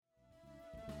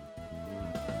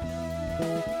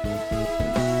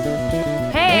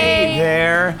Hey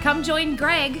there! Come join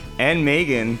Greg And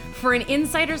Megan for an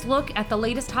insider's look at the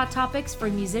latest hot topics for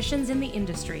musicians in the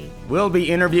industry. We'll be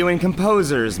interviewing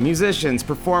composers, musicians,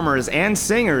 performers, and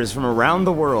singers from around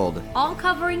the world. All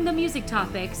covering the music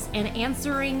topics and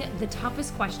answering the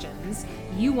toughest questions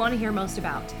you want to hear most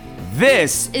about.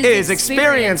 This is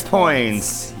Experience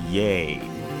Points! Yay!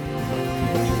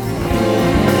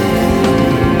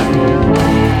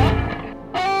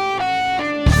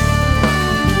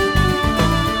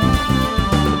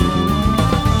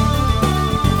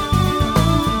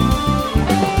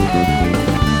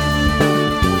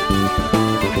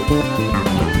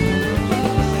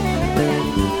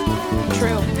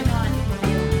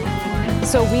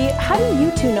 So how do you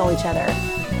two know each other?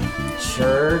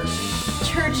 Church,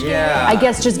 yeah. I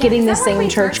guess just getting the same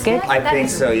church gig? I think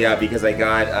so, yeah, because I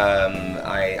got,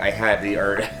 I had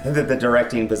the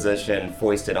directing position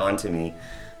foisted onto me.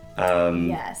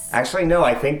 Yes. Actually, no,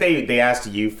 I think they asked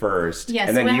you first. Yes,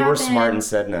 and then what you were happened- smart and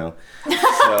said no.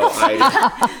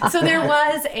 So there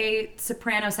was a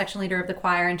soprano section leader of the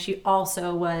choir, and she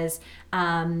also was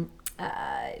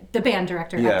the band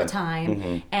director at the time.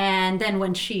 Mm-hmm. And then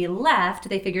when she left,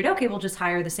 they figured, okay, we'll just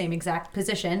hire the same exact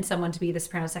position, someone to be the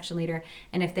soprano section leader,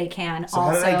 and if they can, So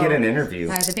also how did I get an interview?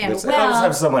 hire the band. I'll just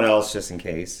have someone else just in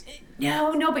case.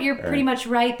 No, but you're pretty much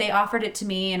right. They offered it to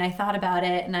me, and I thought about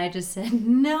it, and I just said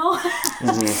no.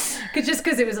 Just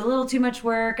because it was a little too much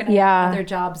work, and I had other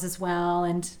jobs as well,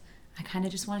 and I kind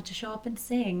of just wanted to show up and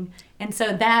sing. And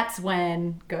so that's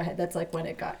when, go ahead, that's like when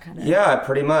it got kind of... Yeah,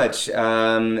 pretty much.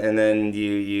 And then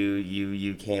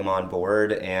you came on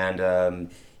board,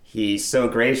 and he so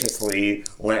graciously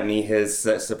lent me his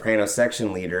soprano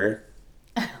section leader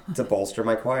to bolster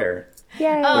my choir.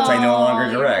 Yay. Which I no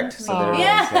longer direct. So there it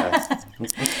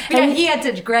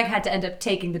is. Greg had to end up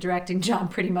taking the directing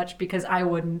job pretty much because I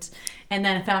wouldn't. And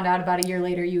then found out about a year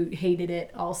later you hated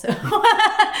it also.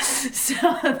 So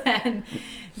then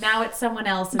now it's someone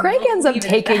else. Greg ends up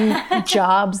taking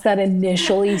jobs that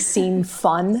initially seem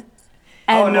fun.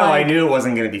 And I knew it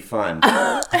wasn't going to be fun.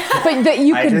 But that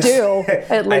you could do,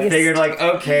 at least. I figured,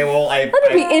 okay, well, Let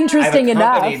it be interesting I've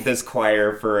enough. accompanied this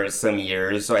choir for some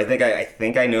years, so I think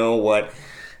I know what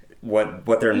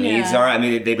their needs are. I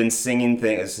mean, they've been singing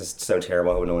things. It's just so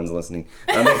terrible. I hope no one's listening.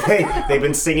 They've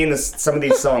been singing some of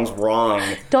these songs wrong.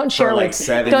 Don't share for with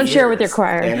 7 don't years. share with your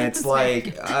choir. And it's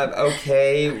like,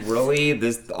 okay, really?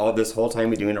 This whole time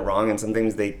we're doing it wrong, and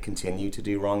sometimes they continue to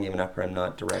do wrong even after I'm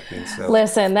not directing. So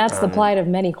Listen, that's the plight of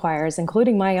many choirs,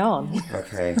 including my own.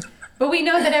 okay. But we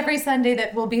know that every Sunday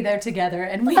that we'll be there together,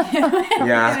 and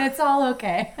and it's all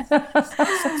okay.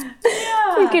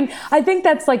 I think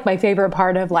that's like my favorite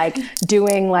part of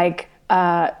doing random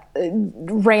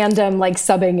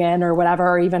subbing in or whatever,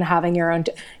 or even having your own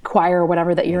choir or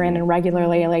whatever that you're in, and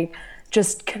regularly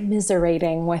just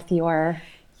commiserating with your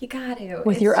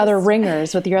other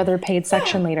ringers, with your other paid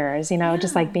section leaders,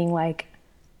 just being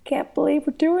can't believe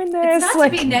we're doing this. It's not to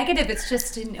be negative, it's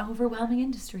just an overwhelming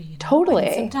industry. Totally.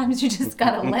 And sometimes you just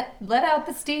gotta let out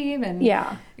the steam. And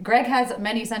Greg has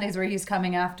many Sundays where he's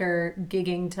coming after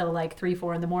gigging till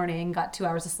 3-4 in the morning, got 2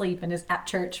 hours of sleep, and is at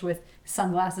church with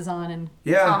sunglasses on and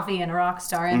coffee and a rock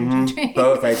star energy drink.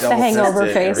 Both. I double hangover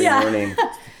face. every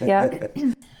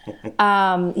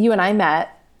morning. You and I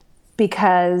met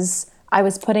because I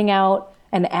was putting out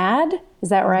an ad. Is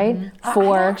that right?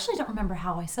 I actually don't remember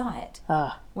how I saw it.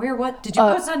 What did you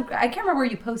post on? I can't remember where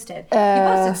you posted. You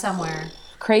posted somewhere.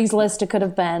 Craigslist, it could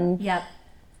have been. Yep.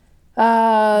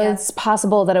 It's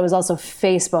possible that it was also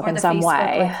Facebook in some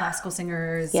way. Classical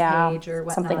singers page or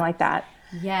whatnot. Something like that.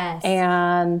 Yes.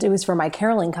 And it was for my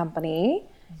caroling company,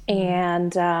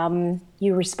 and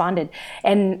you responded,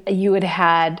 and you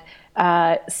had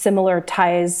similar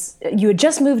ties. You had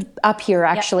just moved up here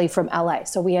actually from LA,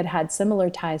 so we had similar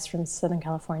ties from Southern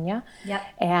California. Yep.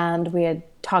 And we had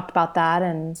talked about that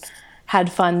and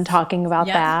had fun talking about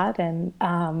that, and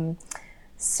and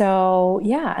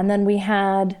then we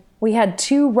had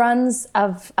 2 runs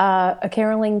of a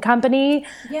caroling company,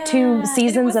 2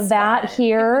 seasons of that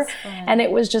here, and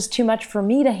it was just too much for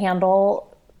me to handle,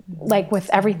 with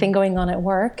everything going on at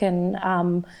work and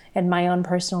my own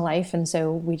personal life, and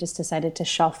so we just decided to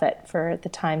shelf it for the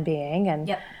time being.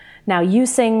 And now you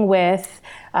sing with,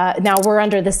 now we're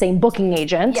under the same booking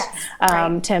agent,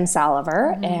 Tim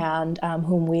Saliver, and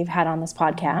whom we've had on this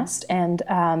podcast, and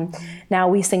now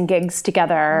we sing gigs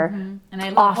together. And I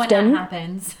love often. when that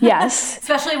happens. Yes.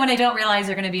 Especially when I don't realize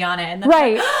they're going to be on it. And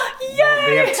Right. Well,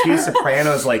 they have 2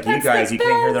 sopranos like you guys. You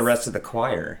can't hear the rest of the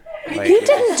choir.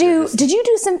 Did you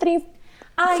do symphony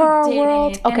for our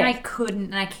world? Okay. And I couldn't,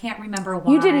 and I can't remember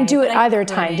why. You didn't do it either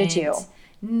time, did you?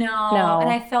 No. And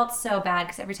I felt so bad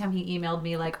because every time he emailed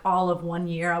me, like all of 1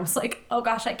 year, I was like, oh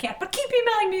gosh, I can't. But keep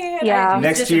emailing me. And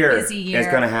Next year, it's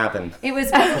going to happen. It was,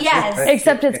 yes.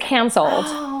 Except it's canceled.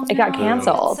 It got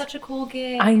canceled. It's such a cool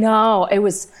gig. I know. It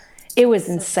was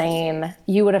insane.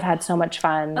 You would have had so much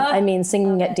fun. I mean,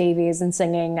 singing at Davies and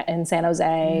singing in San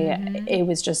Jose, it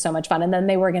was just so much fun. And then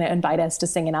they were going to invite us to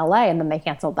sing in LA, and then they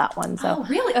canceled that one. So. Oh,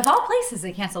 really? Of all places,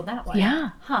 they canceled that one? Yeah.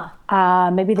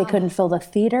 Huh. Maybe they couldn't fill the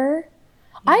theater.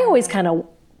 I always kind of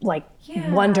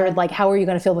wondered, how are you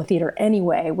going to fill the theater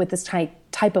anyway with this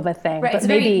type of a thing? Right, but it's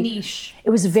maybe very niche. It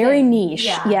was very niche.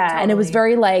 Yeah, totally. And it was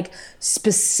very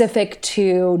specific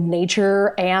to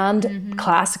nature and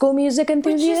classical music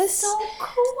enthusiasts.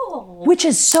 Which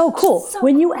is so cool.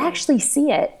 When you actually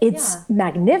see it, it's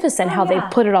magnificent how they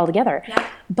put it all together. Yeah.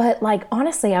 But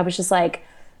honestly, I was just like,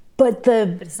 but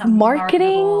the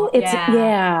marketing,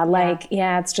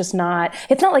 it's just not,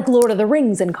 it's not like Lord of the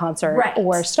Rings in concert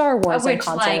or Star Wars in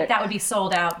concert. That would be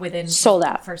sold out within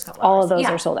the first couple all hours. of those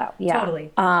are sold out. Yeah.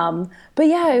 Totally. But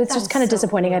yeah, it's just kind of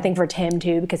disappointing, I think, for Tim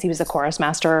too, because he was a chorus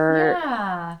master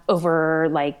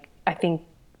over I think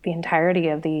the entirety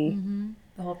of the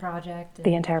whole project.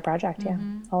 The entire project,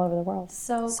 all over the world.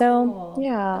 So cool.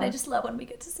 Yeah. And I just love when we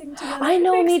get to sing together. I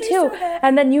know, me too. So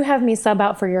and then you have me sub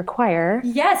out for your choir.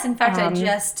 Yes, in fact, I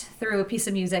just threw a piece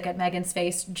of music at Megan's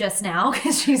face just now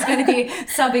because she's going to be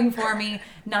subbing for me,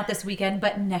 not this weekend,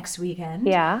 but next weekend.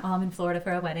 Yeah. I'm in Florida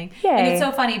for a wedding. Yay. And it's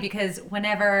so funny because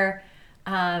whenever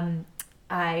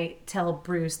I tell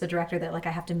Bruce, the director, that I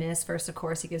have to miss first, of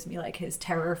course, he gives me his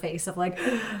terror face of and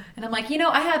I'm like,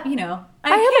 I have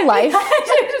a life.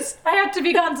 I have to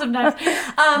be gone sometimes.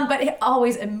 But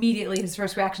always immediately his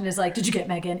first reaction is did you get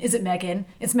Megan? Is it Megan?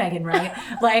 It's Megan, right?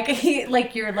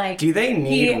 Do they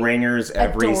need ringers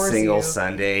every single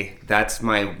Sunday? That's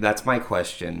my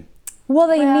question. Well,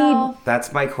 they need.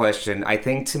 That's my question. I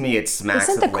think to me it smacks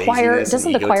of laziness.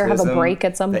 Doesn't the choir have a break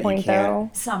at some point though?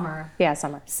 Summer. Yeah,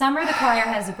 summer. Summer, the choir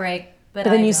has a break, but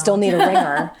then you still need a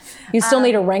ringer. You still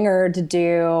need a ringer to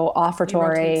do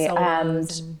offertory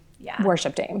and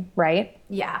worship team, right?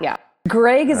 Yeah. Yeah.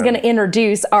 Greg is going to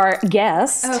introduce our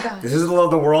guest. Oh, God. This is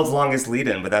the world's longest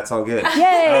lead-in, but that's all good.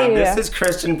 Yay! This is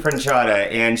Kristen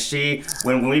Princiotta, and she,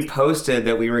 when we posted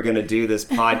that we were going to do this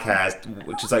podcast,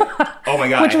 which is oh my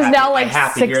God. Which was now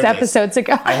 6 episodes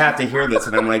ago. I have to hear this,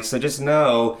 and I'm like, so just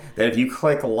know that if you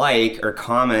click like or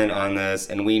comment on this,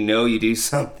 and we know you do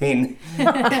something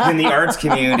in the arts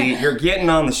community, you're getting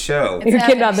on the show. You're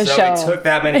getting on the show. It took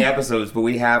that many episodes, but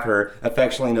we have her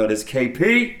affectionately known as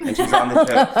KP, and she's on the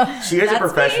show. She is a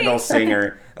professional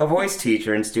singer, a voice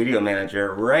teacher, and studio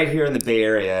manager right here in the Bay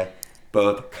Area,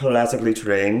 both classically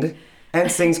trained and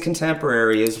sings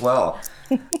contemporary as well.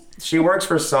 She works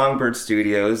for Songbird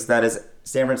Studios, that is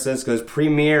San Francisco's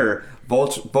premier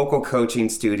vocal coaching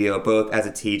studio, both as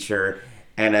a teacher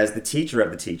and as the teacher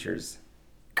of the teachers.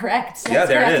 Correct. Yeah,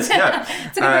 there it is. Yeah.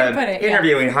 That's a good way to put it.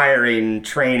 Interviewing, hiring,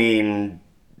 training,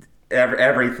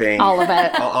 everything, all of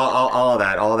it, all of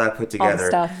that put together.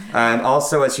 All the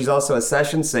stuff. She's also a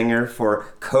session singer for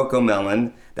Coco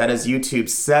Melon. That is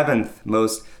YouTube's 7th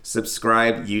most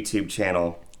subscribed YouTube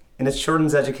channel, and it's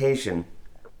children's education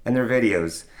and their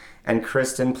videos. And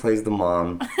Kristen plays the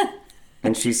mom,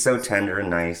 and she's so tender and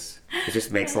nice. It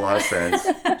just makes a lot of sense.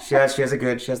 She has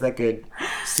that good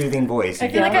soothing voice. I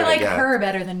feel like I like her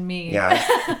better than me.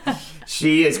 Yeah.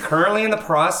 She is currently in the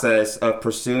process of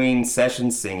pursuing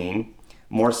session singing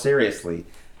more seriously.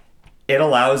 It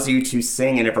allows you to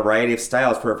sing in a variety of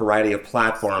styles for a variety of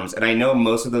platforms. And I know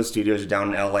most of those studios are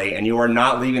down in LA, and you are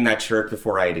not leaving that church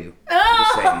before I do. I'm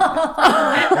just saying.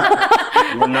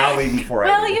 You are not leaving before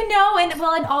I do.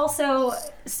 And also,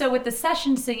 so with the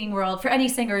session singing world, for any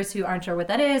singers who aren't sure what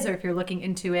that is, or if you're looking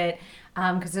into it,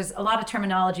 because there's a lot of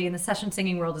terminology, and the session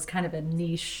singing world is kind of a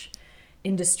niche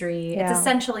industry. Yeah. It's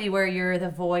essentially where you're the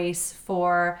voice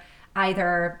for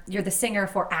either you're the singer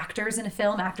for actors in a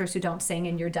film, actors who don't sing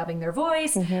and you're dubbing their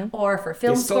voice, or for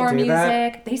film score music.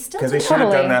 That? They still do. Because they should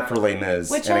have done that for Les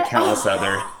Mis and a countless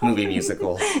other movie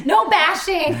musicals. No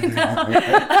bashing. No.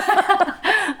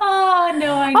 Oh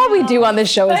no, I know. All we do on this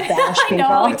show is bash people.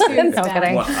 I know, we do. No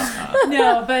kidding.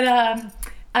 No, but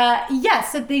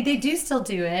yes, so they do still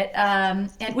do it, and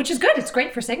which is good. It's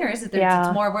great for singers.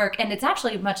 It's more work, and it's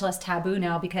actually much less taboo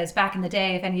now because back in the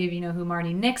day, if any of you know who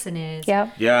Marnie Nixon is,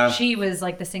 she was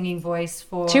the singing voice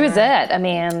for. She was it. I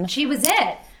mean, she was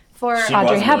it for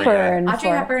Audrey Hepburn. Audrey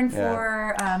Hepburn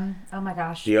for oh my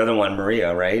gosh, the other one,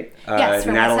 Maria, right? Yes,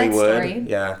 for Natalie West Wood. Side Story.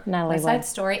 Yeah, Natalie West Wood. Side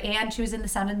Story, and she was in The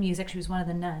Sound of Music. She was one of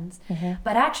the nuns,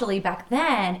 but actually back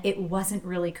then it wasn't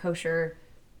really kosher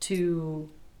to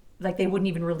like they wouldn't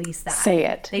even release that. Say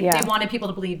it. They wanted people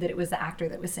to believe that it was the actor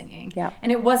that was singing. Yeah.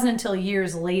 And it wasn't until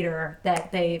years later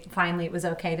that it was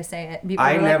okay to say it.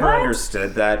 I never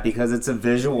understood that because it's a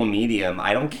visual medium.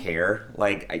 I don't care.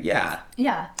 Like, yeah.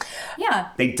 Yeah. Yeah.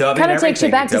 They dub kind of takes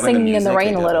you back to Singing in the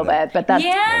Rain a little bit, but that's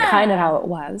kind of how it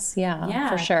was. Yeah,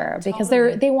 for sure. Because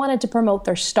they wanted to promote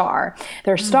their star.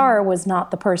 Their star was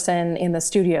not the person in the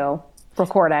studio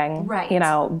recording, you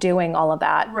know, doing all of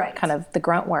that kind of the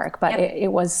grunt work, but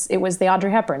it was the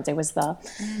Audrey Hepburns, it was the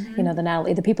you know, the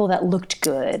Natalie, the people that looked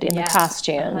good in the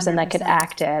costumes 100%. And that could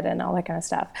act it and all that kind of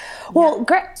stuff. Well,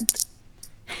 great.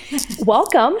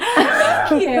 Welcome.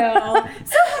 Thank you.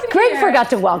 So Greg forgot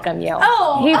to welcome you.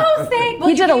 Thank you.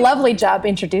 He did a lovely job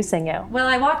introducing you. Well,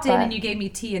 I walked in and you gave me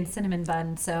tea and cinnamon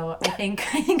bun, so I think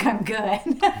I'm good.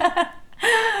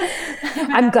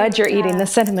 I'm glad you're eating the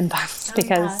cinnamon buns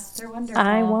because they're wonderful.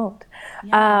 I won't.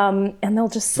 Yeah. And they'll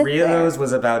just sit 3 of those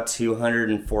was about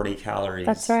 240 calories.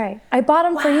 That's right. I bought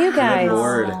them for you guys. Good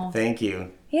Lord. Thank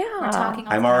you. Yeah.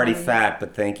 I'm already fat,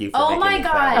 but thank you for making me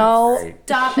fat. Oh,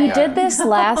 stop it. He did this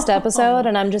last episode,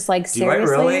 and I'm just like, seriously?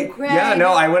 Do I really? Greg. Yeah,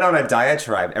 no, I went on a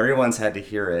diatribe. Everyone's had to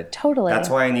hear it. Totally. That's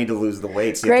why I need to lose the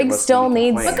weight. So Greg still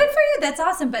needs... But good for you. That's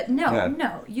awesome. But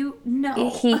no.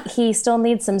 He still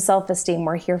needs some self-esteem.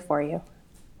 We're here for you.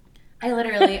 I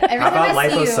literally... How about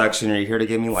liposuction? Are you here to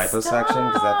give me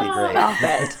liposuction? Because that'd be great. Stop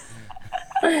it.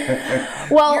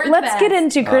 Well, let's get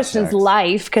into Kristen's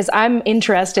life because I'm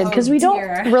interested because we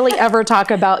don't really ever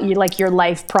talk about your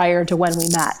life prior to when we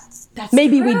met.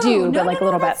 Maybe we do, but a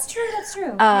little bit. That's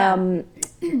true.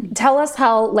 Tell us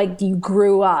how you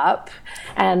grew up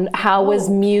and how was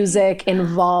music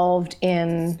involved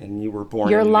in and you were born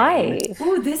your in life.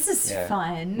 Ooh, this is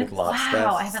fun. With wow,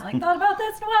 I haven't thought about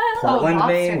this in a while. Portland,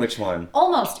 Maine? Which one?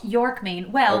 Almost York,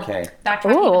 Maine. Well,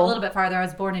 backtracking even a little bit farther, I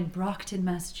was born in Brockton,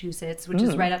 Massachusetts, which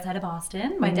is right outside of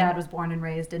Boston. My dad was born and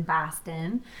raised in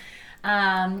Boston.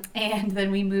 And then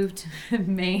we moved to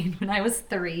Maine when I was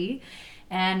 3.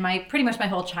 And pretty much my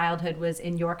whole childhood was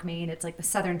in York, Maine. It's like the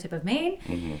southern tip of Maine.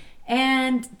 Mm-hmm.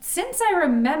 And since I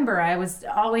remember, I was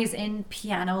always in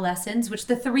piano lessons, which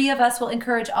the 3 of us will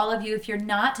encourage all of you. If you're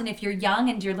not, and if you're young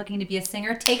and you're looking to be a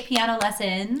singer, take piano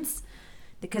lessons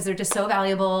because they're just so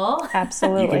valuable.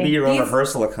 Absolutely. You can be your own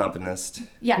rehearsal accompanist.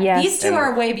 Yeah, these 2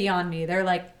 are way beyond me. They're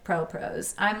like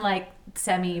pros. I'm like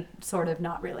semi, sort of,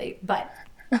 not really, but...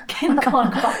 can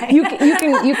qualify. You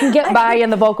can get by in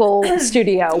the vocal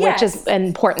studio, which is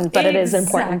important, but it is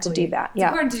important to do that. It's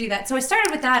important to do that. So I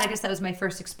started with that. I guess that was my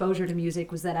first exposure to music,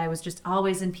 was that I was just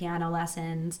always in piano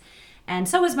lessons. And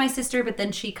so was my sister, but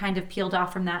then she kind of peeled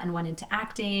off from that and went into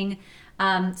acting.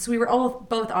 So we were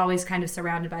both always kind of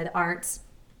surrounded by the arts.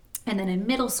 And then in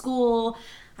middle school,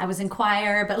 I was in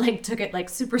choir, but took it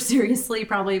super seriously,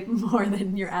 probably more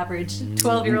than your average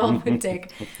 12-year-old would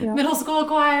take middle school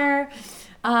choir.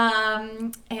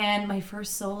 And my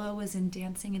first solo was in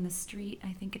Dancing in the Street,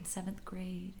 I think in 7th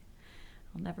grade.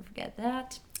 I'll never forget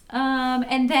that.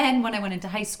 And then when I went into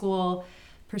high school,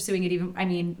 pursuing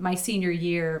it my senior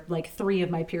year, 3 of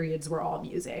my periods were all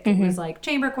music. Mm-hmm. It was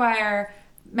chamber choir,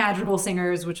 madrigal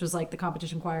singers, which was the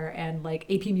competition choir, and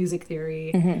AP music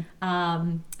theory. Mm-hmm.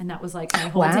 And that was my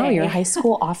whole day. Wow, your high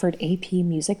school offered AP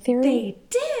music theory? They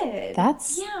did.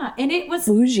 That's and it was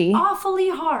bougie. Awfully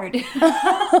hard.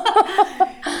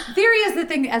 Theory is the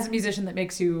thing as a musician that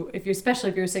makes you, especially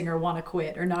if you're a singer, want to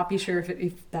quit or not be sure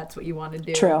if that's what you want to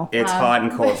do. True. It's hot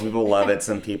and cold. Some people love it.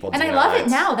 Some people and do I not. love it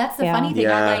now. That's the funny thing.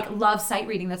 Yeah. I love sight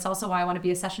reading. That's also why I want to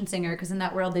be a session singer, because in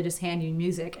that world they just hand you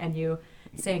music and you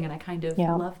sing, and I kind of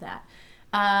love that.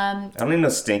 I don't need no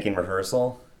stinking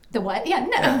rehearsal. The what? Yeah,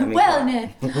 no. No.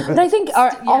 But I think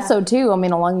also too,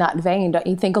 along that vein, don't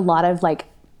you think a lot of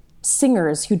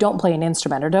singers who don't play an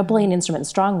instrument or don't play an instrument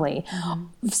strongly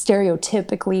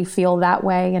stereotypically feel that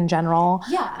way in general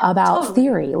about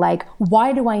theory?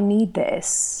 Why do I need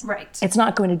this? Right. It's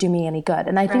not going to do me any good.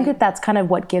 And I think that's kind of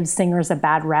what gives singers a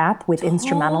bad rap with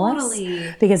instrumentalists.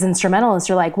 Because instrumentalists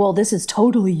are well, this is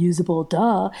totally usable,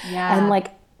 duh. Yeah. And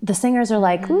the singers are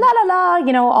la la la,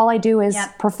 all I do is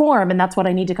perform, and that's what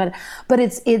I need to kind of. But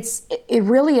it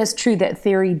really is true that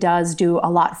theory does do a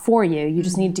lot for you. You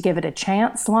just need to give it a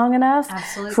chance long enough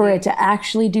for it to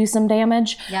actually do some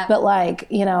damage. Yep. But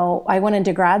I went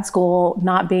into grad school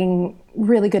not being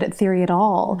really good at theory at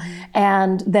all,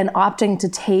 and then opting to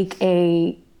take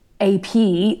a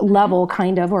AP level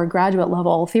kind of, or a graduate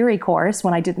level theory course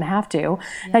when I didn't have to.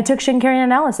 Yeah. I took Schenkerian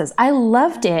analysis. I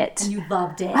loved it. And you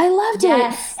loved it. I loved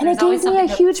it. And it gave me a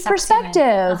huge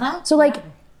perspective. So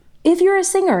if you're a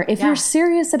singer, if you're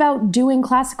serious about doing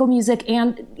classical music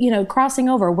and, crossing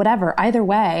over, whatever, either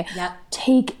way,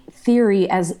 take theory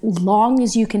as long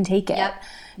as you can take it.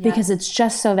 because it's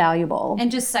just so valuable.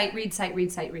 And just sight read.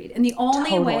 And the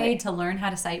only way to learn how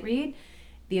to sight read,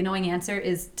 the annoying answer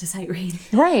is to sight read.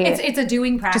 Right. It's a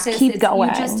doing practice. Just keep going.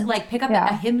 You just like pick up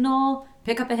a hymnal,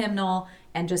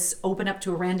 and just open up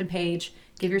to a random page.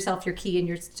 Give yourself your key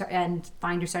and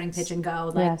find your starting pitch and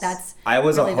go. Like that's. I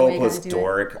was really a hopeless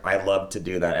dork. I loved to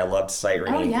do that. I loved sight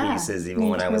reading pieces even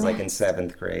when I was like in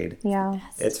 7th grade. Yeah,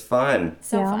 it's fun.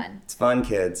 So fun. It's fun,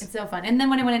 kids. It's so fun. And then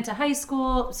when I went into high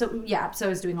school, so I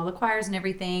was doing all the choirs and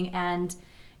everything, and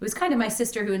it was kind of my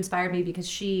sister who inspired me because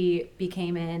she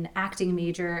became an acting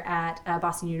major at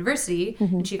Boston University,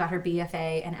 and she got her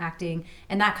BFA in acting,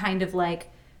 and that kind of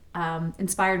like.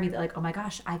 Inspired me that like, oh my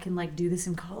gosh, I can like do this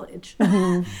in college.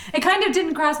 It kind of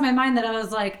didn't cross my mind that I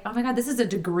was like, oh my God, this is a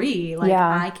degree. Like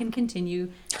I can continue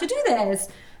to do this.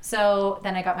 So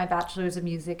then I got my bachelor's of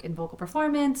music and vocal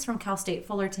performance from Cal State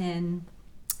Fullerton,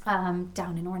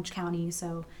 down in Orange County.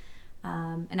 So,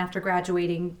 and after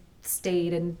graduating,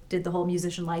 stayed and did the whole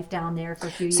musician life down there for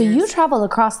a few years. So you traveled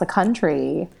across the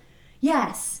country.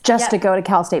 Yes. Just to go to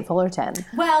Cal State Fullerton.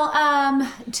 Well,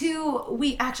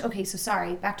 okay, so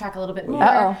sorry, backtrack a little bit more.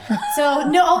 Uh-oh. So,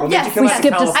 no, yes. We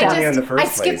skipped a step. I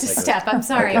skipped a step, I'm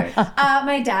sorry. Okay.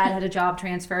 My dad had a job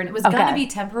transfer, and it was going to be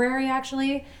temporary,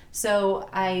 actually. So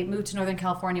I moved to Northern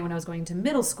California when I was going to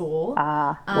middle school.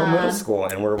 What middle school,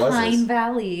 and where was Pine this?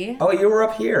 Valley. Oh, you were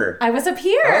up here. I was up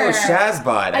here. Oh,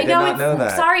 Shazbot. I did not know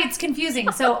that. Sorry, it's confusing.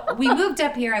 So we moved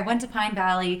up here. I went to Pine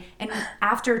Valley, and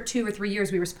after 2 or 3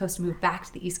 years, we were supposed to move back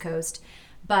to the East Coast.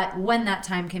 But when that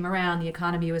time came around, the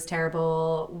economy was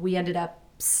terrible. We ended up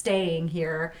staying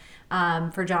here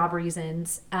for job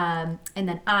reasons. And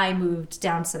then I moved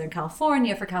down to Southern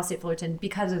California for Cal State Fullerton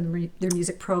because of their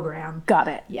music program. Got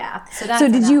it. Yeah. So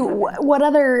did you, what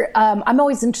other, I'm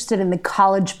always interested in the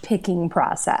college picking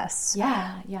process.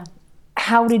 Yeah.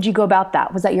 How did you go about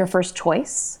that? Was that your first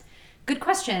choice? Good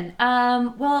question.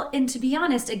 Well, and to be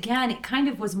honest, again, it kind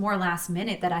of was more last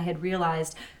minute that I had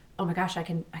realized, oh my gosh, I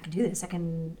can do this. I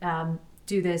can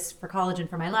do this for college and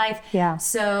for my life. Yeah.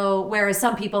 So whereas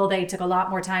some people, they took a lot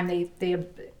more time, they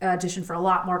auditioned for a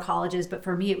lot more colleges, but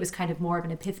for me it was kind of more of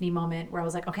an epiphany moment where I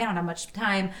was like, okay, I don't have much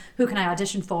time. Who can I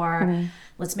audition for?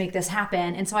 Let's make this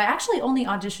happen. And so I actually only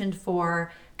auditioned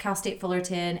for Cal State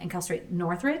Fullerton and Cal State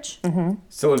Northridge.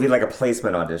 So it would be like a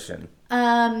placement audition.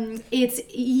 So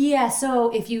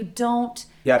if you don't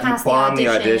if you bomb the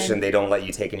audition, they don't let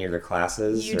you take any of their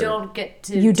classes. You don't get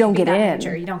in. You don't get in.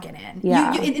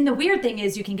 Yeah. And the weird thing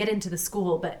is you can get into the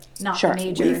school, but not the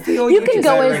major. You can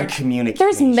go as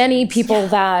there's many people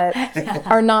that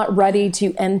are not ready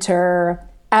to enter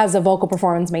as a vocal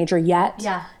performance major yet.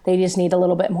 Yeah. They just need a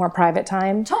little bit more private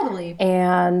time. Totally.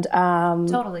 And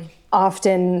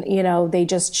often, they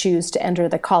just choose to enter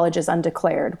the colleges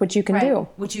undeclared, which you can do.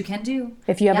 Which you can do.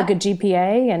 If you have a good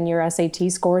GPA and your SAT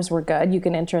scores were good, you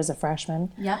can enter as a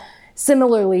freshman. Yep.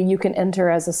 Similarly, you can enter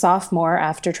as a sophomore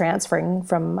after transferring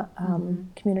from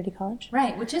community college.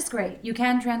 Right, which is great. You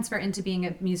can transfer into being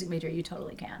a music major. You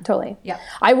totally can. Totally. Yeah.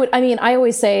 I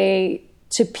always say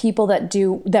to people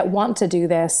that want to do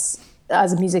this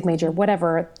as a music major,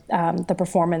 whatever the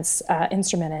performance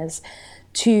instrument is,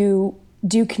 to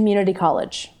do community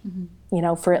college,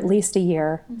 for at least a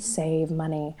year, save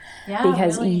money. Yeah,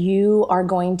 because you are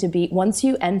going to be, once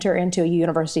you enter into a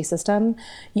university system,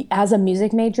 as a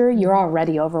music major, you're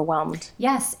already overwhelmed.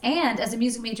 Yes, and as a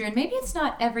music major, and maybe it's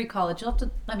not every college, you'll have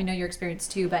to let me know your experience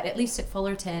too, but at least at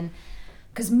Fullerton,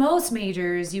 because most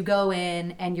majors, you go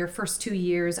in and your first 2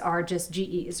 years are just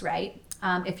GEs, right?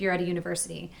 If you're at a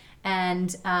university.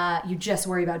 And you just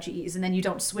worry about GEs, and then you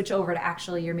don't switch over to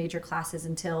actually your major classes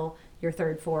until your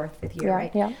 3rd, 4th, 5th year,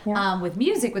 right? Yeah. With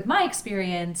music, with my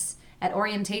experience at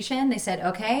orientation, they said,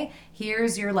 okay,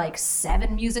 here's your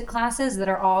 7 music classes that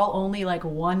are all only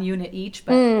 1 unit each,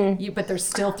 but there's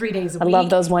still 3 days a week. I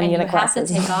love those 1 unit classes.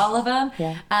 You have to take all of them,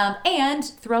 Yeah. And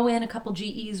throw in a couple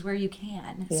GEs where you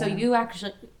can. Yeah. So you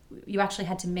actually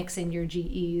had to mix in your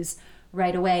GEs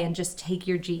right away and just take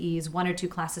your GEs 1 or 2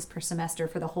 classes per semester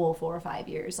for the whole 4 or 5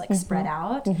 years, spread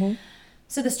out.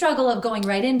 So the struggle of going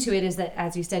right into it is that,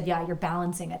 as you said, you're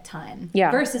balancing a ton.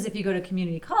 Yeah. Versus if you go to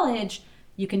community college,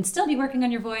 you can still be working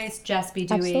on your voice, just be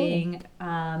doing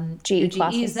your GEs.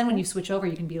 Classes. Then when you switch over,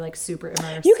 you can be super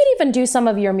immersed. You can even do some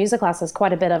of your music classes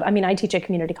quite a bit of. I teach at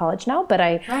community college now, but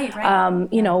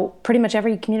pretty much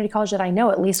every community college that I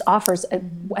know at least offers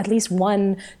at least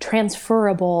one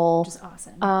transferable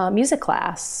music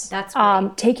class. That's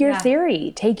great. Take your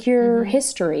theory, take your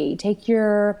history, take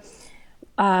your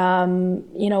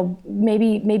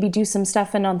maybe do some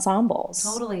stuff in ensembles.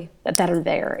 Totally. That are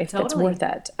there if it's worth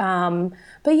it.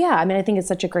 But yeah, I mean, I think it's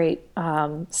such a great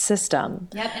system.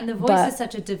 Yep, and the voice is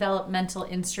such a developmental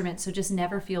instrument, so just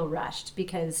never feel rushed,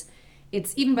 because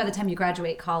it's, even by the time you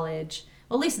graduate college,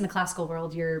 well, at least in the classical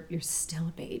world, you're still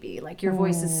a baby. Like, your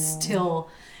voice is still,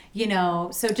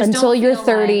 so just until you're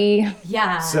 30.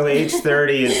 So age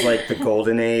 30 is like the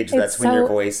golden age. That's when your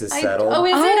voice is settled.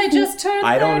 Is it? I just turned 30.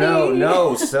 I don't know.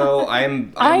 No. So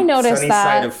I'm I noticed sunny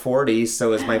that. side of 40.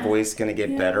 So is my voice going to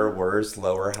get better, worse,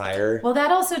 lower, higher? Well, that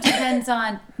also depends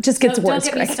on. Just gets worse.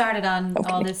 Don't get me started on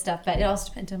all this stuff, but it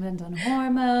also depends on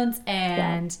hormones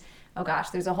and. Yeah. Oh gosh,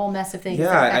 there's a whole mess of things.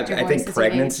 Yeah, I think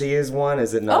pregnancy is one.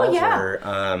 Is it not? Oh yeah.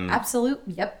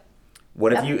 Absolutely. Yep.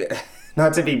 What if you?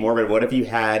 Not to be morbid, what if you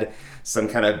had some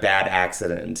kind of bad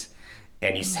accident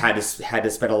and you had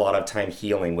to spend a lot of time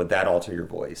healing? Would that alter your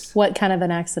voice? What kind of an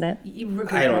accident?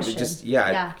 I don't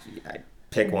know. I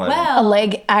pick one. Well, a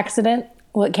leg accident?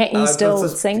 What, can't you still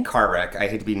sing? Car wreck. I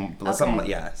hate to be something.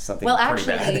 Yeah, something pretty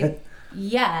bad.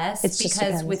 Yes,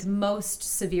 because with most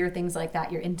severe things like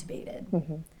that, you're intubated.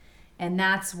 Mm-hmm. And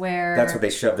that's where... That's where they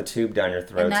shove the tube down your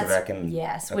throat so that can...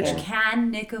 Yes, which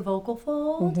can nick a vocal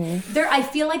fold. Mm-hmm. I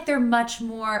feel like they're much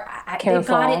more... Careful. They've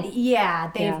got it,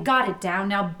 they've got it down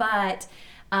now, but...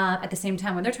 at the same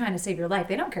time, when they're trying to save your life,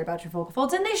 they don't care about your vocal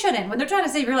folds, and they shouldn't. When they're trying to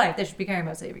save your life, they should be caring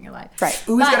about saving your life. Right.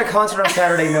 Ooh, he's got a concert on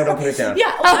Saturday. No, don't put it down.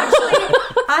 Yeah, well, actually,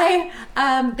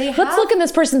 Let's look in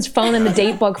this person's phone in the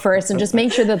date book first and just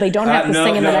make sure that they don't have to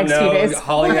sing in the next few days.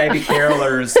 Holly and Ivy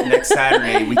Carolers next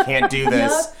Saturday. We can't do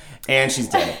this. Yep. And she's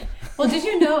dead. Well, did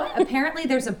you know, apparently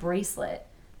there's a bracelet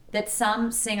that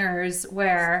some singers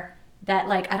wear that,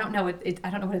 like, I don't know what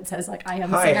it says, like, I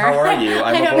am a singer. Hi, how are you?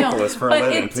 I'm a vocalist for a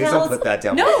living. Please don't put that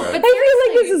down. No, but I feel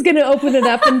like this is going to open it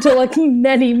up into, like,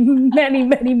 many, many,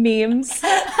 many memes.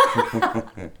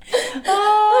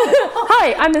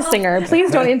 Hi, I'm a singer.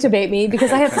 Please don't intubate me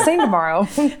because I have to sing tomorrow.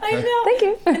 I know. Thank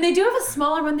you. And they do have a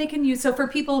smaller one they can use. So for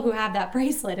people who have that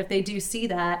bracelet, if they do see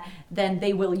that, then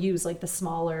they will use, like, the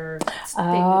smaller thing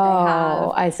that they have.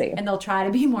 Oh, I see. And they'll try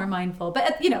to be more mindful.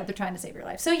 But, they're trying to save your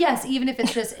life. So yes, even if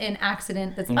it's just an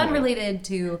accident that's unrelated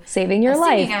to saving your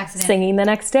life, singing the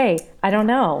next day. I don't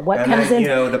know what comes in.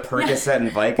 The Percocet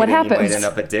and Vicodin you might end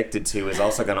up addicted to is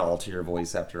also going to alter your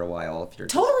voice after a while if you're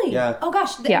totally. Oh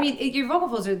gosh, I mean, your vocal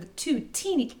folds are the two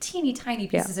teeny tiny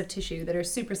pieces of tissue that are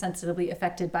super sensitively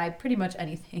affected by pretty much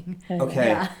anything. Okay.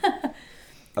 Yeah.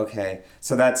 Okay,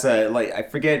 so that's I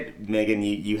forget, Megan.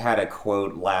 You had a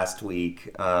quote last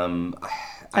week.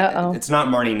 It's not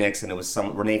Marnie Nixon. It was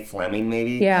some Renee Fleming,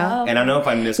 maybe. Yeah. And I don't know if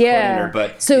I'm misquoting her,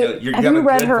 but so you have you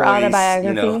read her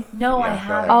autobiography? No, I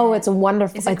haven't. Oh, it's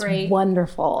wonderful. It's great?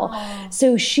 Wonderful. Oh.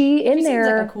 So she seems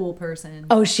like a cool person.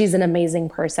 Oh, she's an amazing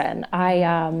person.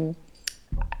 I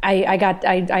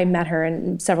met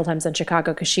her several times in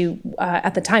Chicago because she,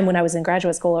 at the time when I was in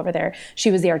graduate school over there, she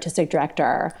was the artistic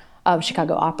director of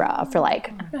Chicago Opera for I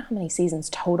don't know how many seasons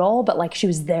total, but she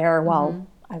was there while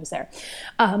I was there.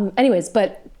 Anyways,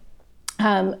 but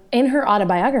in her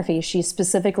autobiography, she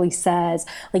specifically says,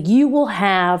 you will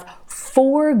have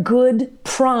 4 good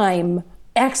prime,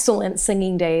 excellent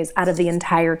singing days out of the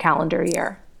entire calendar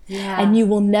year. Yeah. And you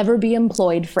will never be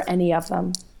employed for any of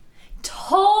them.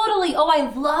 Totally. Oh, I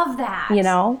love that.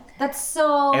 That's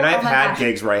so... And I've had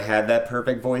gigs where I had that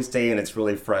perfect voice day, and it's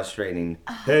really frustrating.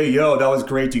 Hey, yo, that was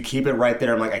great. You keep it right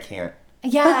there. I'm like, I can't.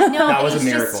 Yeah, no. That was a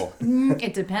miracle.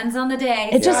 It depends on the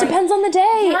day. It just depends on the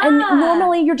day. Yeah. And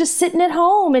normally you're just sitting at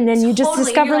home and then you just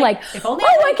discover if only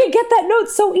I could get that note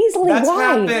so easily. That's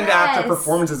happened after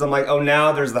performances. I'm like, oh,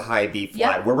 now there's the high B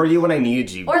flat. Yep. Where were you when I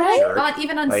needed you? Or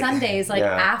even on Sundays,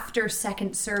 after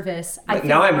second service.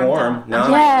 Now I'm warm. Now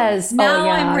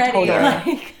I'm ready.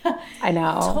 Totally. I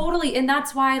know. Totally. And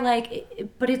that's why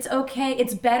but it's okay.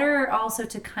 It's better also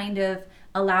to kind of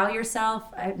allow yourself,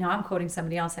 now I'm quoting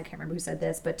somebody else, I can't remember who said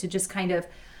this, but to just kind of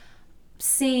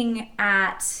sing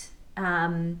at,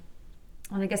 well,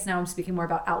 I guess now I'm speaking more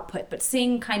about output, but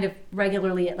sing kind of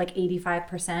regularly at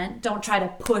 85%. Don't try to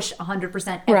push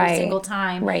 100% every single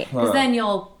time. Right. Because then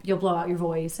you'll blow out your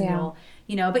voice and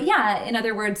but in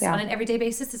other words, on an everyday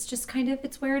basis, it's just kind of,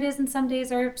 it's where it is, and some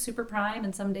days are super prime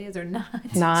and some days are not.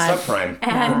 Subprime.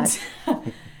 And...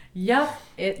 Yep.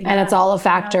 And it's all a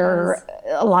factor.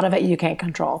 A lot of it you can't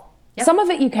control. Yep. Some of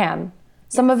it you can.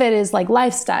 Some of it is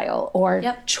lifestyle or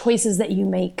choices that you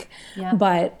make. Yep.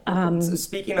 But so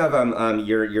speaking of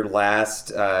your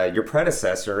last your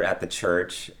predecessor at the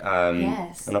church, I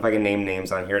don't know if I can name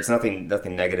names on here. It's nothing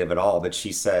negative at all. But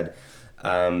she said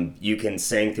you can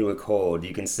sing through a cold,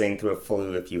 you can sing through a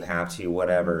flu if you have to,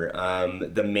 whatever.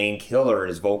 The main killer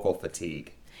is vocal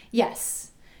fatigue. Yes.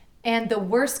 And the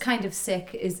worst kind of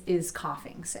sick is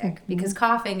coughing sick, because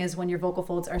coughing is when your vocal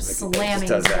folds are slamming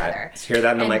together. Hear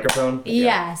that in the microphone?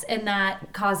 Yes, and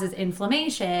that causes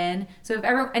inflammation. So if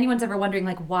anyone's ever wondering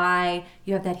like why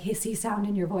you have that hissy sound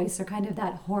in your voice or kind of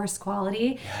that hoarse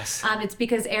quality, it's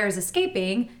because air is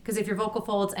escaping. Because if your vocal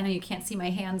folds, I know you can't see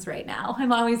my hands right now.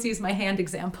 I'm always use my hand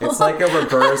example. It's like a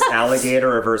reverse alligator,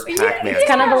 reverse Pac-Man. It's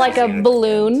kind of like a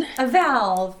balloon. A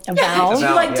valve. A valve.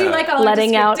 Do you like all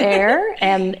letting out air,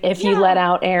 and if you let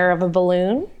out air of a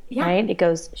balloon, right, it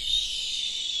goes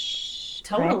shh.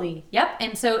 Totally. Right? Yep.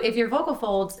 And so if your vocal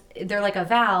folds, they're like a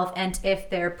valve, and if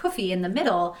they're puffy in the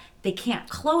middle, they can't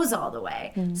close all the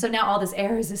way. So now all this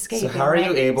air is escaping. So how are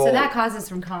you able? So that causes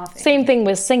from coughing. Same thing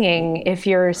with singing. If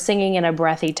you're singing in a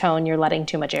breathy tone, you're letting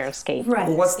too much air escape. Right.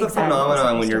 Well, what's the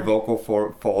phenomenon when your vocal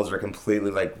folds are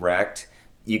completely like wrecked?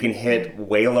 You can hit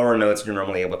way lower notes than you're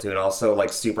normally able to, and also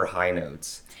like super high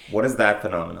notes. What is that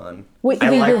phenomenon? Wait,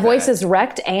 your voice is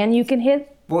wrecked and you can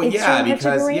hit? Well,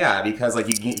 because like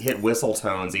you can hit whistle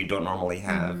tones that you don't normally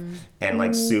have, and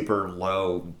like super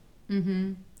low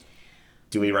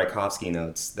Dewey Raykovsky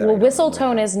notes. Well, whistle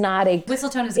tone is not a... Whistle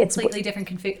tone is a completely different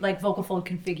vocal fold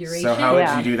configuration. So how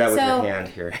would you do that with your hand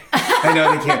here? I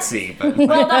know they can't see, but...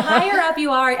 Well, the higher up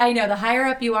you are, the higher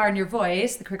up you are in your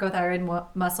voice, the cricothyroid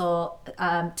muscle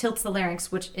tilts the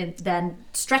larynx, which then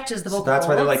stretches the vocal that's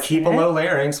why they're like, folds. keep a low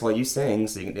larynx while you sing.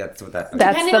 So that's what that...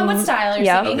 Depending on what style you're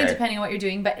singing and depending on what you're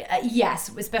doing. But yes,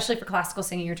 especially for classical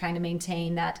singing, you're trying to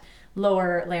maintain that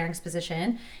lower larynx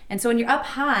position. And so when you're up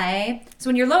high,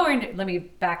 when you're lower, let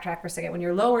me backtrack for a second. When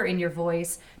you're lower in your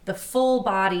voice, the full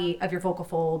body of your vocal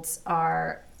folds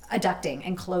are adducting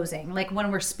and closing. Like when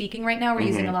we're speaking right now, we're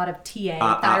using a lot of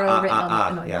TA,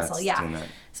 thyroid muscle. Yeah.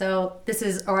 So this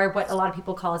is, or what a lot of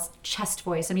people call as chest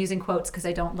voice. I'm using quotes because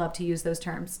I don't love to use those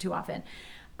terms too often.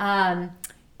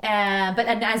 But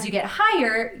as you get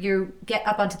higher, you get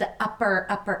up onto the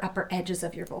upper edges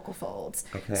of your vocal folds.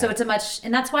 Okay. So it's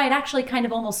and that's why it actually kind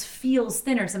of almost feels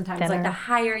thinner sometimes, like the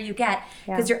higher you get,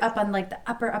 because you're up on like the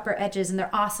upper edges and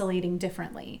they're oscillating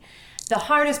differently. The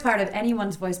hardest part of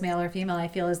anyone's voice, male or female, I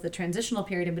feel, is the transitional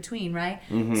period in between, right?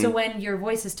 So when your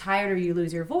voice is tired or you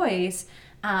lose your voice,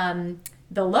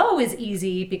 the low is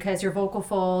easy because your vocal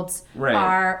folds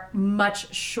are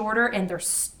much shorter and they're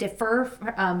stiffer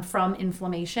from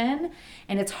inflammation,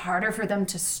 and it's harder for them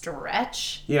to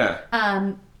stretch. Yeah.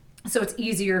 So it's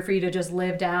easier for you to just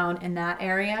live down in that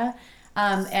area.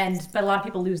 But a lot of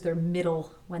people lose their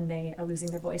middle when they are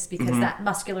losing their voice because that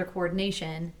muscular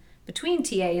coordination between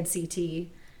TA and CT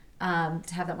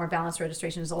to have that more balanced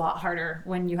registration is a lot harder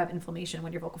when you have inflammation,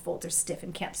 when your vocal folds are stiff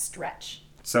and can't stretch.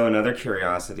 So another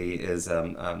curiosity is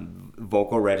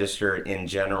vocal register in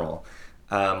general.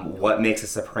 What makes a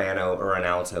soprano or an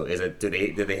alto? Is it do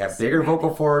they have bigger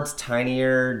vocal folds,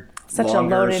 tinier,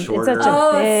 longer, shorter? It's such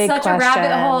a big question. A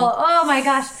rabbit hole. Oh my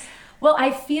gosh. Well,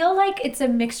 I feel like it's a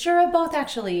mixture of both,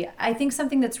 actually. I think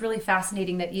something that's really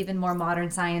fascinating that even more modern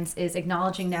science is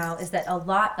acknowledging now is that a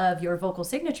lot of your vocal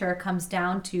signature comes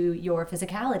down to your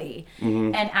physicality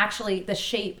and actually the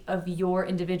shape of your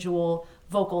individual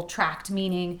vocal tract,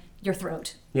 meaning your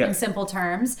throat, in simple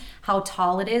terms, how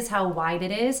tall it is, how wide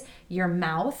it is, your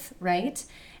mouth, right?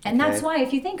 And that's why,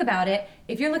 if you think about it,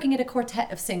 if you're looking at a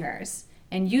quartet of singers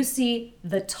and you see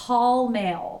the tall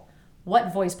male,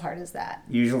 what voice part is that?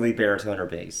 Usually baritone or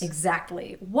bass.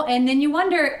 Exactly. And then you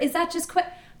wonder, is that just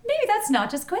maybe that's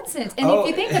not just coincidence. And if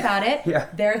you think about it,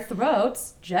 their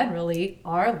throats generally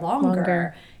are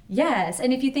longer. Yes,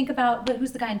 and if you think about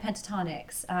who's the guy in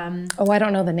pentatonics? I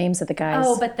don't know the names of the guys.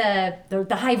 Oh, but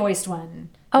the high-voiced one.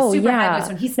 The super high-voiced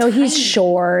one. He's tiny. He's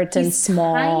short and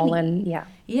small and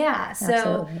Yeah, so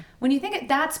absolutely. When you think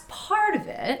that's part of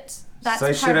it. So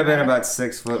I should have been about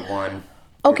 6'1".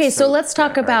 Okay, so let's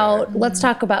talk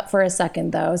about for a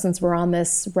second though, since we're on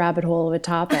this rabbit hole of a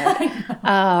topic.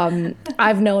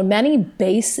 I've known many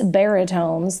bass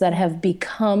baritones that have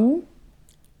become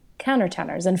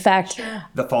countertenors. In fact,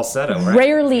 the falsetto, right?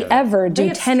 Rarely ever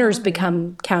do tenors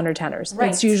become countertenors. Right.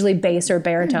 It's usually bass or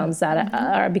baritones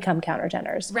that become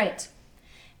countertenors. Right.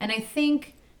 And I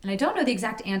think, and I don't know the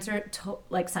exact answer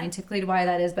scientifically to why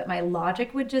that is, but my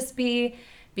logic would just be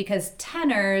because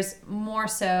tenors more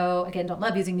so, again, don't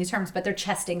love using these terms, but they're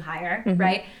chesting higher,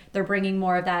 right? They're bringing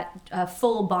more of that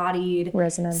full-bodied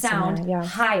resonance sound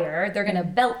higher. They're going to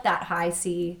belt that high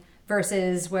C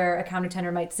versus where a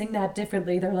countertenor might sing that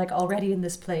differently. They're like already in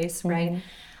this place, right?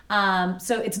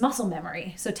 So it's muscle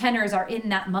memory. So tenors are in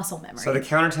that muscle memory. So the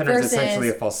countertenor is essentially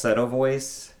a falsetto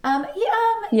voice?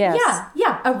 Yes.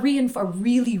 Yeah. A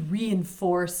really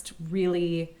reinforced,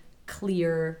 really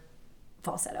clear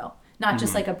falsetto. Not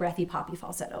just like a breathy poppy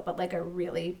falsetto, but like a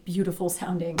really beautiful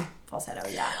sounding falsetto.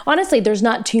 Yeah. Honestly, there's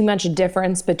not too much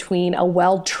difference between a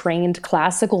well-trained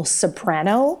classical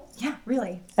soprano, Yeah,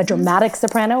 really. a dramatic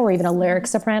soprano, or even a lyric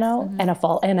soprano, and a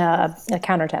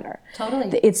countertenor. Totally.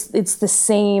 It's the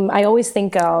same. I always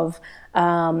think of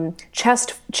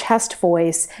chest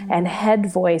voice and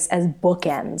head voice as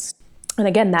bookends. And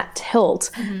again, that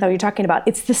tilt that you're talking about,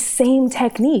 it's the same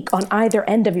technique on either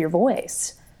end of your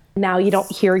voice. Now you don't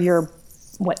hear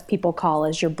what people call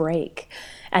as your break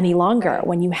any longer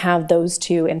when you have those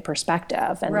two in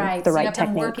perspective and the right technique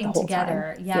them working the whole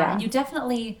together. time. Yeah, and you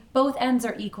definitely, both ends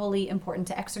are equally important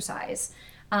to exercise.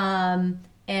 And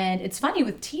it's funny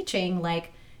with teaching,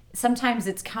 like sometimes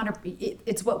it's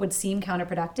what would seem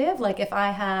counterproductive. Like if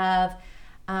I have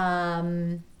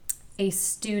a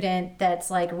student that's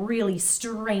like really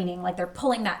straining, like they're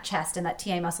pulling that chest and that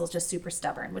TA muscle is just super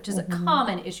stubborn, which is a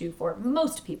common issue for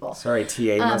most people. Sorry,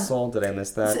 TA muscle, did I miss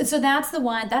that? So that's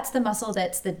the muscle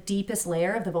that's the deepest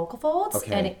layer of the vocal folds,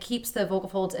 and it keeps the vocal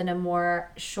folds in a more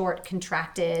short,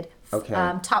 contracted,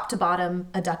 top to bottom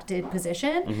adducted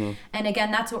position. And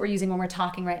again, that's what we're using when we're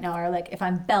talking right now, or like if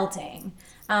I'm belting,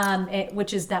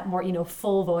 which is that more,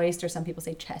 full voiced, or some people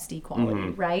say chesty quality,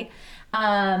 right?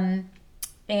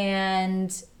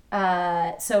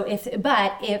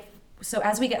 So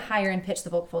as we get higher in pitch, the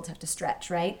vocal folds have to stretch,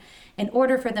 right? In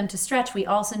order for them to stretch, we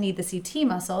also need the CT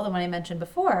muscle, the one I mentioned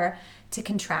before, to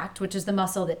contract, which is the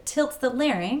muscle that tilts the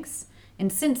larynx. And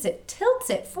since it tilts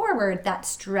it forward, that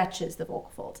stretches the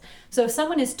vocal folds. So if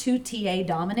someone is too TA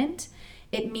dominant,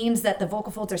 it means that the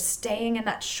vocal folds are staying in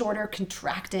that shorter,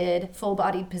 contracted,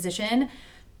 full-bodied position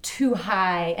too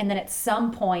high. And then at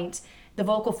some point, the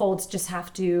vocal folds just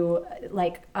have to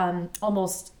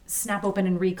almost snap open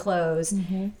and reclose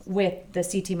with the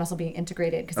CT muscle being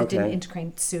integrated because it didn't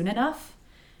integrate soon enough,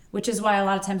 which is why a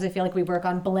lot of times I feel like we work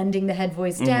on blending the head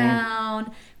voice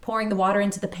down, pouring the water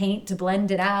into the paint to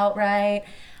blend it out, right?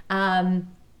 But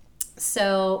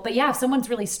yeah, if someone's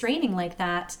really straining like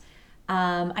that,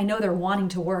 I know they're wanting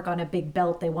to work on a big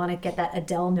belt. They want to get that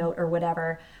Adele note or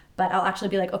whatever. But I'll actually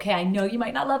be like, okay, I know you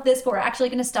might not love this, but we're actually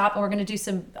going to stop and we're going to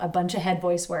do a bunch of head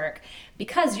voice work,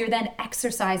 because you're then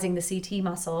exercising the CT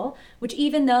muscle, which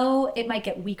even though it might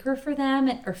get weaker for them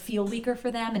or feel weaker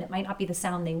for them, and it might not be the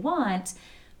sound they want,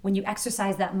 when you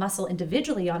exercise that muscle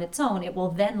individually on its own, it will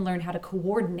then learn how to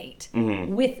coordinate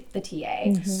with the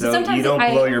TA. So you don't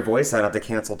blow your voice out, have to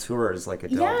cancel tours like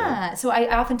Adele did. Yeah. So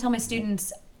I often tell my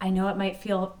students, I know it might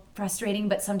feel frustrating,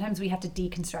 but sometimes we have to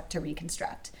deconstruct to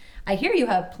reconstruct. I hear you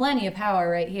have plenty of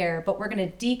power right here, but we're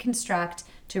going to deconstruct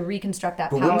to reconstruct that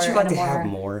power. But wouldn't you like to have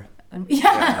more?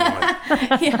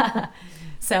 Yeah. Yeah.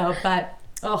 So, but,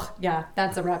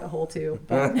 that's a rabbit hole too.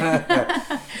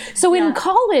 So in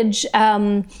college,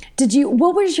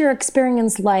 what was your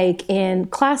experience like in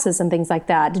classes and things like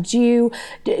that? Did you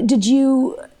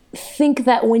think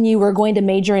that when you were going to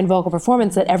major in vocal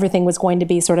performance that everything was going to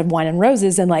be sort of wine and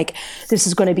roses and like this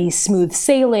is going to be smooth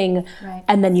sailing,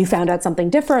 and then you found out something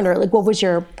different, or like what was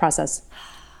your process?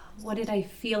 What did I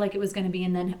feel like it was going to be,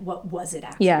 and then what was it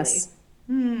actually? Yes.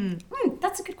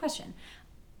 That's a good question.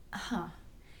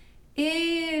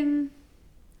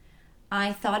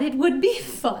 I thought it would be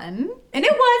fun, and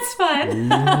it was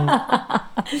fun.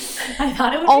 I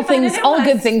thought it would be fun. All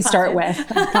good things start with.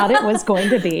 I thought it was going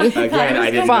to be. Again,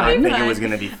 I did not think it was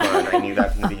going to be fun. I knew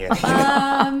that from the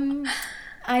beginning.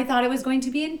 I thought it was going to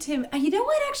be intimidating. You know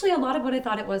what? Actually, a lot of what I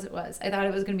thought it was. I thought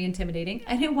it was going to be intimidating,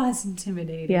 and it was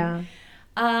intimidating. Yeah.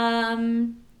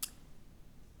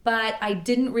 But I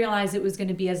didn't realize it was going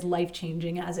to be as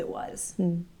life-changing as it was.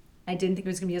 I didn't think it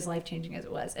was going to be as life-changing as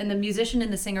it was. And the musician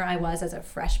and the singer I was as a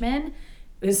freshman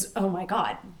was, oh my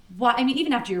God. I mean,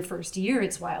 even after your first year,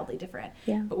 it's wildly different.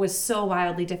 Yeah. But was so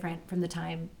wildly different from the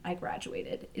time I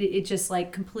graduated. It's just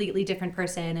like completely different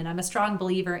person. And I'm a strong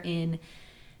believer in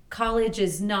college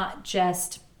is not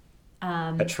just...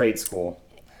 a trade school.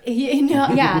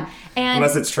 Yeah. And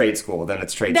unless it's trade school, then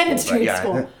it's trade school. Then it's trade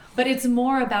school. But it's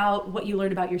more about what you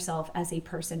learn about yourself as a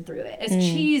person through it. As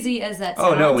cheesy as that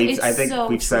sounds. Oh no, I think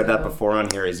we've said that before on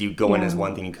here. Is you go in as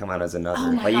one thing, you come out as another.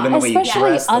 Oh like even the way you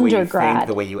dress, the way you think,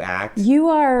 the way you act. You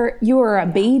are a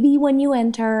baby when you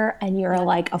enter, and you're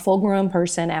like a full-grown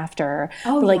person after.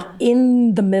 But like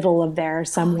in the middle of there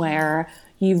somewhere.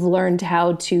 You've learned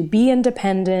how to be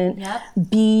independent,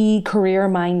 be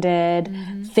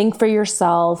career-minded, think for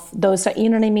yourself, those, you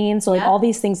know what I mean? So like all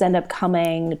these things end up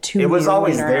coming to you. It was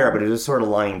always there, but it was sort of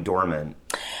lying dormant.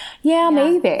 Yeah,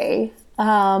 maybe. But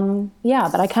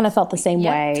I kind of felt the same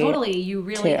way. Totally. You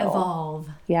really evolve.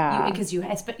 Yeah. Because you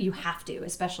have to,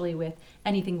 especially with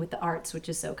anything with the arts, which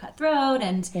is so cutthroat,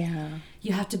 and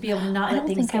you have to be able to not let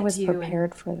things get to you. I don't think I was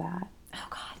prepared for that. Oh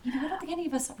God, I don't think any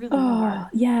of us really are.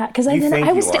 Yeah, because I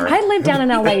lived down in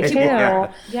LA too,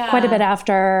 quite a bit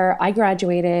after I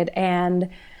graduated, and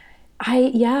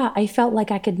I felt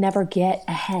like I could never get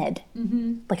ahead.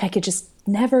 Like I could just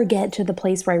never get to the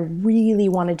place where I really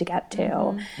wanted to get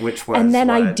to. Which was and then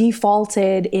what? I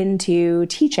defaulted into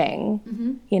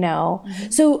teaching, you know.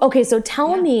 So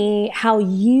tell me how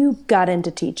you got into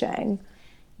teaching.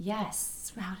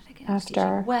 Yes. How did I get into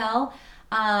teaching? Well,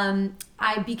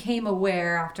 I became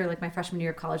aware after like my freshman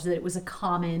year of college that it was a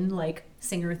common like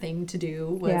singer thing to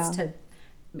do was to,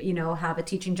 you know, have a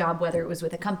teaching job, whether it was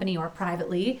with a company or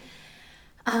privately.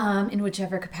 In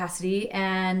whichever capacity.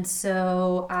 And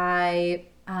so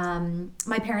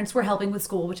my parents were helping with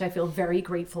school, which I feel very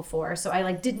grateful for. So I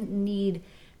like didn't need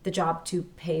the job to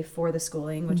pay for the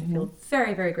schooling, which I feel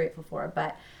very, very grateful for.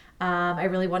 But I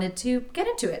really wanted to get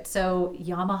into it. So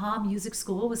Yamaha Music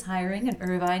School was hiring in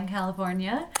Irvine,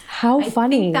 California. How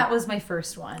funny. I think that was my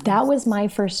first one. That was my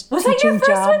first Was teaching that your first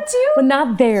job. one too? Well,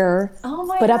 not there,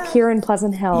 but up here in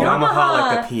Pleasant Hill. Yamaha,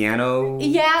 like the piano?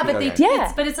 Yeah, but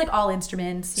Okay. but it's like all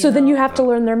instruments. So then you have to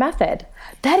learn their method.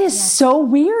 That is so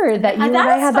weird that you and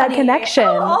I had that connection.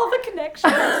 Oh, all the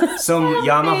connections. So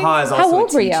Yamaha is How also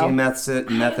old a were you? teaching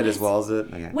method as well as it?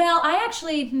 Okay. Well, I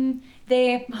actually,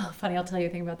 funny, I'll tell you a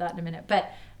thing about that in a minute.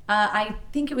 But I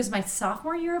think it was my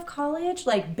sophomore year of college,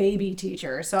 like baby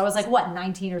teacher. So I was like,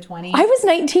 19 or 20? I was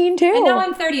 19 too. And now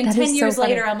I'm 30. And That 10 is so years funny.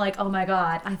 later, I'm like, oh my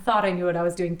God, I thought I knew what I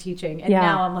was doing teaching. And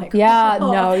now I'm like, no,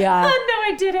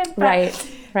 I didn't. But,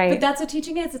 Right. But that's what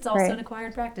teaching is. It's also an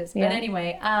acquired practice. Yeah. But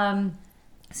anyway,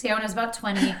 so when I was about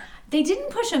 20, they didn't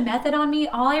push a method on me.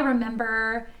 All I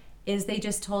remember is they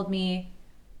just told me,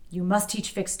 you must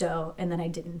teach fixed dough. And then I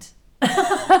didn't. I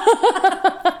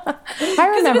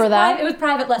remember that. It was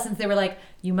private lessons. They were like,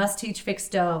 you must teach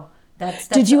fixed dough. That's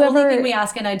Did you the only ever- thing we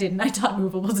ask, and I didn't. I taught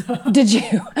movable dough. Did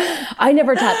you? I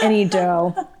never taught any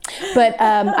dough, but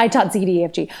I taught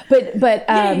ZDFG.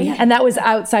 And that was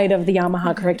outside of the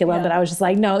Yamaha curriculum. But I was just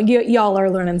like, no, y'all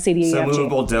are learning CDEFG. So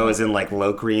movable dough is in like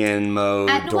Locrian mode,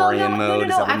 Dorian mode?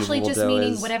 No. Actually, just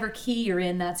meaning whatever key you're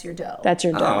in, that's your dough. That's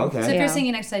your dough. Oh, okay. So if you're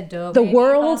singing next side dough, The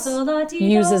world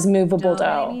uses movable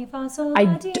dough.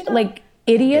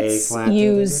 Idiots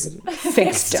use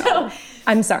fixed dough.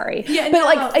 I'm sorry. Yeah,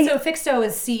 but so fixed dough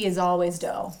is C is always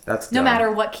dough. That's no dumb.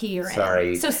 matter what key you're in.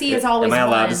 Sorry. So C is always Am I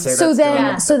allowed one. to say So that's then,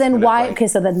 dumb? so That's then kind of why? like- Okay,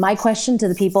 so then my question to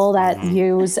the people that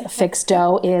use fixed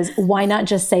dough is, why not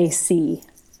just say C?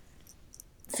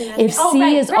 If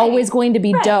C is always going to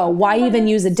be dough, why even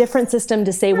use a different system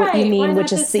to say what you mean,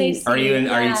 which is C? Are you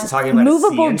talking about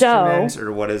Movable a C dough. instrument,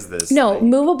 or what is this? No, Like-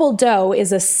 movable dough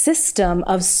is a system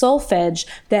of solfege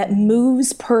that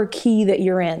moves per key that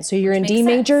you're in. So you're in D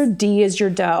major, D is your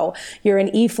do. You're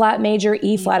in E flat major,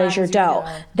 E flat is your do.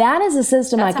 That is a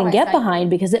system I can get behind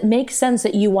because it makes sense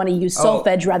that you want to use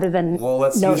solfege rather than Well,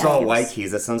 let's note use all keys. white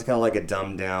keys. That sounds kind of like a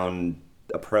dumbed down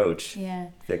approach. Yeah.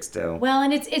 Fixed dough. Well,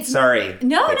 and it's Sorry.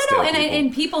 No. fixed dough people.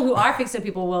 And people who are fixed dough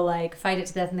people will like fight it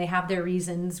to death, and they have their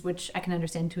reasons, which I can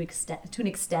understand to an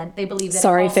extent. They believe that.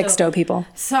 Sorry, fixed dough people.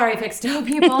 Sorry, fixed dough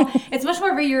people. It's much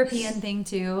more of a European thing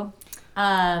too.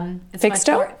 It's Fixed much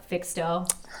dough? more fixed dough.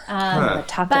 Talk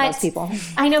to those people.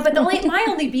 I know, but my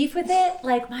only beef with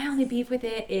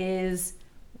it is,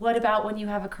 what about when you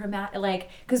have a chromatic, like,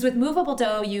 because with movable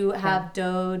dough, you have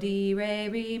do, di, re,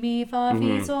 mi, fa,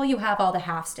 fi, sol, you have all the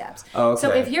half steps. Oh, okay. So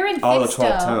if you're in fixed all the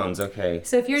 12 dough, tones, okay.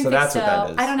 So if you're in fixed that's what that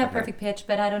dough, is. I don't have Okay. perfect pitch,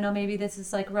 but I don't know, maybe this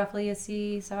is like roughly a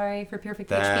C, sorry for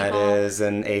perfect pitch That people. is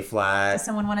an A flat. Does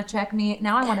someone want to check me?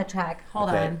 Now I want to check. Hold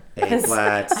Okay. on. A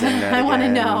flat. Sing that I want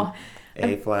to again. know.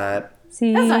 A flat.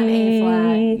 C. That's not an A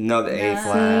flat. No, the A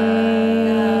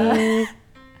flat.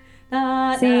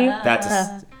 See? That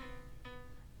just.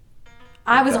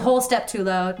 I was a whole step too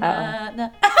low.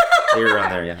 You're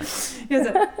around there, yeah.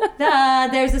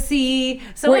 There's a C.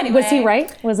 So anyway. Was he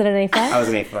right? Was it an A flat? I was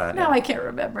an A flat. No, I can't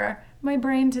remember. My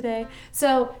brain today.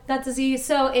 So that's a C.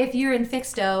 So if you're in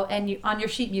fixed dough and you on your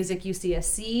sheet music you see a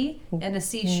C and a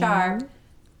C sharp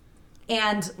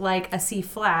and like a C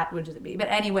flat, which would it be? But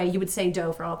anyway, you would say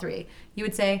do for all three. You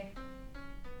would say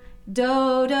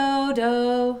do, do,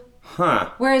 do. Huh.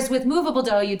 Whereas with movable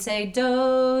dough, you'd say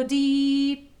do,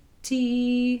 di,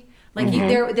 ti. Like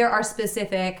there are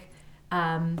specific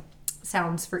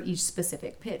sounds for each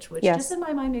specific pitch, which Yes. just in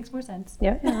my mind makes more sense.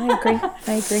 Yeah, I agree.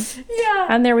 I agree. Yeah.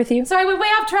 I'm there with you. So I went way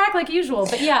off track like usual,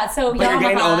 but yeah, so But you're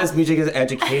getting Yamaha. all this music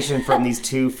education from these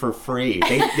two for free.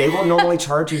 They will normally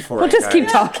charge you for We'll it. just keep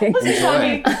guys. talking.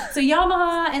 Enjoy. So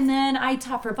Yamaha, and then I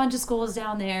taught for a bunch of schools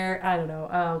down there. I don't know.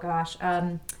 Oh gosh.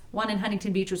 One in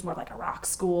Huntington Beach was more like a rock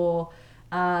school.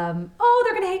 They're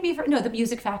gonna hate me for the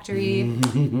Music Factory.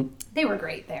 They were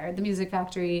great there. The Music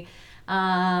Factory.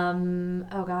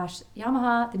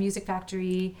 Yamaha, the Music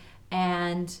Factory,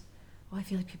 and I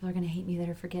feel like people are gonna hate me that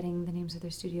are forgetting the names of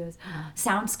their studios.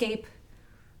 Soundscape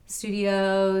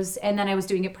Studios, and then I was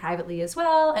doing it privately as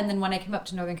well. And then when I came up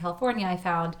to Northern California, I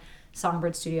found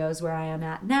Songbird Studios, where I am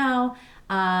at now,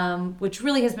 which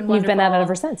really has been wonderful. You've been at it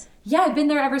ever since. Yeah, I've been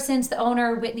there ever since. The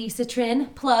owner, Whitney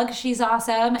Citrin, plug, she's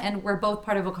awesome. And we're both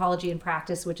part of Vocology in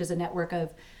Practice, which is a network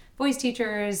of voice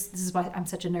teachers. This is why I'm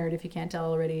such a nerd, if you can't tell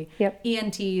already. Yep.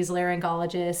 ENTs,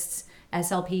 laryngologists,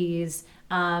 SLPs.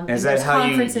 Is that how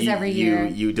conferences every year.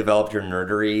 you developed your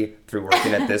nerdery through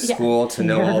working at this school to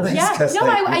know all this? Yeah, 'Cause,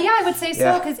 I would say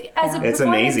so, because it's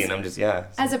amazing.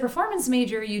 As a performance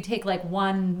major, you take like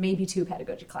 1, maybe 2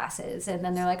 pedagogy classes, and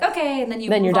then they're like, okay, and then Then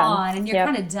move you're done. on, and you're Yep.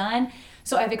 kind of done.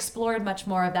 So I've explored much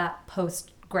more of that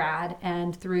post-grad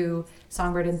and through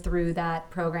Songbird and through that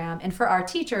program. And for our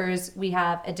teachers, we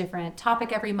have a different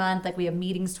topic every month. Like we have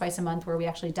meetings twice a month where we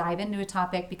actually dive into a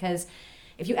topic, because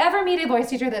if you ever meet a voice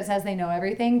teacher that says they know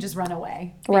everything, just run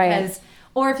away. Right.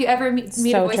 Or if you ever meet a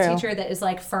So voice true. teacher that is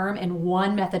like firm in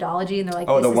one methodology and they're like,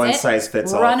 Oh, this the is one it, size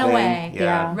fits all run thing. away.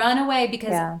 Yeah. Run away, because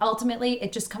Yeah. ultimately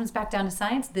it just comes back down to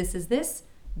science. This is this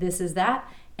is that.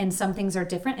 And some things are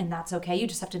different, and that's okay. You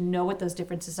just have to know what those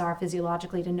differences are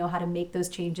physiologically to know how to make those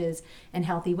changes in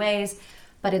healthy ways.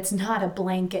 But it's not a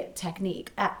blanket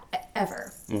technique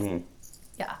ever. Mm-hmm.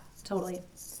 Yeah, totally.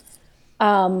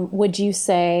 Would you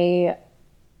say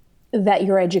that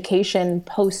your education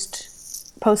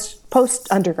post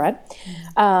undergrad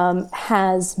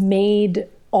has made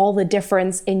all the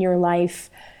difference in your life,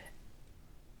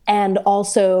 and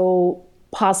also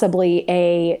possibly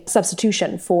a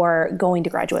substitution for going to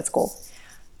graduate school?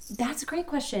 That's a great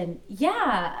question.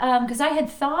 Yeah, because I had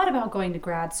thought about going to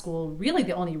grad school. Really,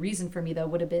 the only reason for me, though,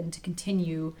 would have been to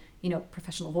continue,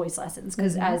 professional voice lessons.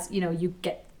 Because as, you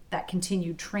get that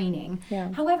continued training.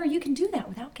 Yeah. However, you can do that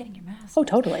without getting your master's. Oh,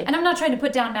 totally. And I'm not trying to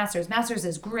put down master's. Master's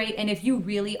is great. And if you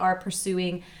really are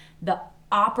pursuing the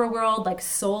opera world, like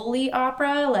solely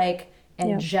opera,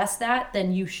 and just that,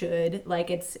 then you should.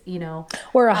 It's,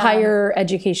 Or a higher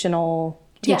educational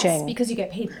yes, teaching. because you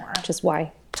get paid more. Which is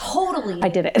why Totally. I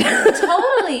did it.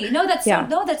 Totally. No, that's Yeah.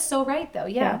 that's so right though.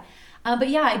 Yeah. But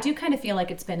yeah, I do kind of feel like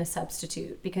it's been a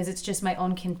substitute, because it's just my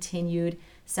own continued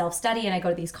self-study, and I go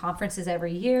to these conferences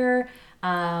every year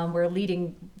where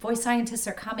leading voice scientists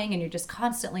are coming, and you're just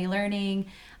constantly learning.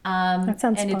 That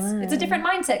sounds and fun. it's a different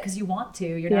mindset, because you want to.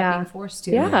 You're Yeah. not being forced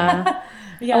to. Yeah.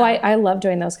 Yeah. Oh, I love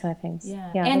doing those kind of things.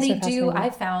 Yeah. Yeah, And those they are do, fascinating. I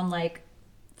found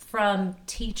from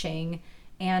teaching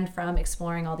and from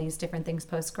exploring all these different things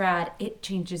post-grad, it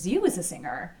changes you as a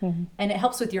singer. Mm-hmm. And it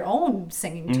helps with your own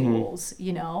singing tools,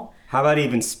 How about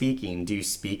even speaking? Do you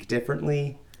speak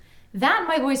differently? That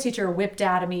my voice teacher whipped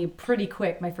out of me pretty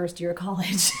quick my first year of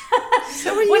college.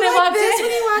 So were you When I like walked this in-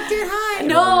 when you walked in? Hi.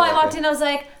 No, I walked in, I was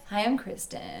like, hi, I'm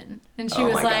Kristen. And she Oh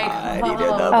was my like, God, you did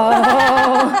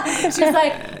oh. She was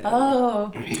like,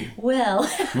 oh, well.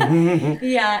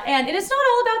 Yeah, and it is not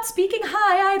all about speaking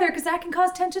high either, because that can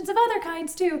cause tensions of other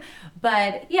kinds too.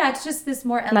 But yeah, it's just this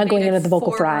more elevated, going into the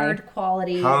vocal fry. forward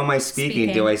quality. How am I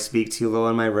speaking? Do I speak too low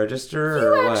on my register? You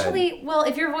or what? actually, well,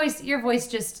 if your voice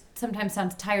just sometimes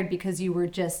sounds tired because you were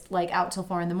just out till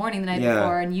 4 a.m. the night Yeah.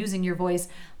 before and using your voice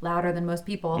louder than most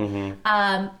people. Mm-hmm.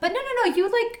 But no,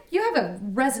 you have a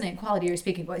resonant quality of your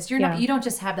speaking voice. You're Yeah. not, you don't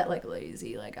just have that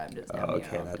lazy, I'm just. Oh,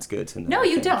 okay, that's good to know. No,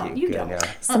 you Thank don't. You Good, don't. yeah.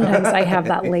 Sometimes I have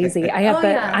that lazy. I have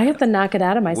yeah. I have to knock it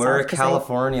out of myself. We're 'cause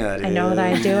California. I know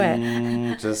that I do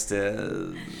it. Just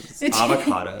is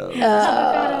avocado.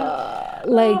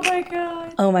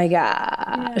 Oh my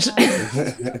gosh.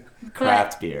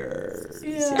 Craft beers.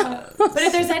 Yeah. But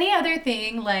if there's any other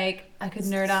thing I could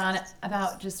nerd on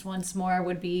about just once more,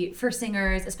 would be for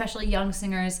singers, especially young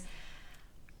singers,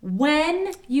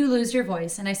 when you lose your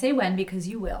voice, and I say when because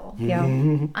you will. Yeah.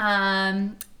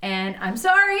 And I'm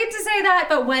sorry to say that,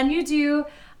 but when you do,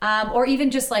 or even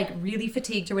just really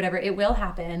fatigued or whatever, it will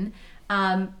happen.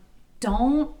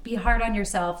 Don't be hard on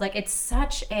yourself. It's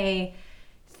such a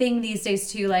thing these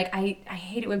days too. I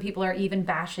hate it when people are even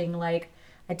bashing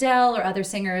Adele or other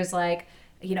singers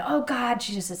oh God,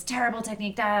 she just has terrible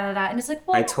technique, da da da. And it's like,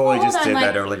 well, I totally hold just on, did like,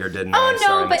 that earlier, didn't I? Oh no,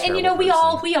 Sorry, I'm a but and terrible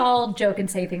we person. all joke and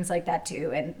say things like that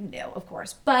too, and of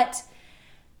course, but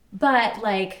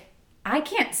like, I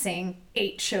can't sing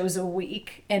 8 shows a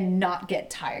week and not get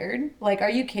tired. Like,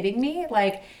 are you kidding me?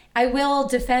 Like, I will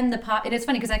defend the pop. And it's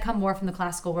funny because I come more from the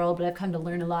classical world, but I've come to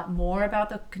learn a lot more about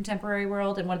the contemporary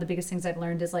world. And one of the biggest things I've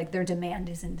learned is like their demand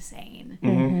is insane.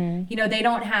 Mm-hmm. They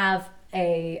don't have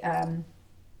a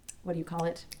what do you call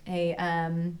it?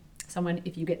 Someone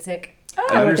if you get sick.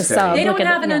 Like a sub. They don't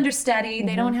have an understudy. Mm-hmm.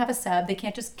 They don't have a sub. They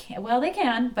can't just. Well, they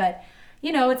can, but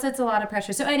it's a lot of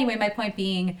pressure. So anyway, my point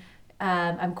being.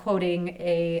 I'm quoting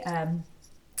a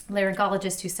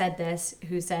laryngologist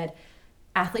who said,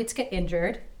 athletes get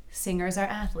injured, singers are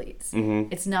athletes. Mm-hmm.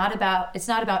 It's not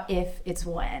about if, it's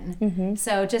when. Mm-hmm.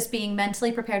 So just being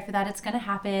mentally prepared for that, it's going to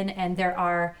happen. And there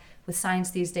are, with science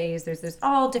these days, there's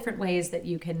all different ways that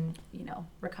you can,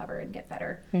 recover and get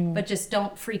better. Mm-hmm. But just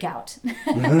don't freak out.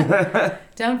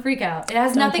 Don't freak out. It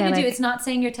has nothing to do. It's not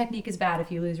saying your technique is bad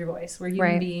if you lose your voice. We're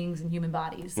human beings and human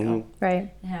bodies. So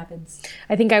it happens.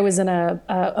 I think I was in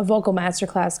a vocal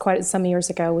masterclass quite some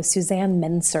years ago with Suzanne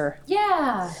Menser.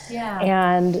 Yeah.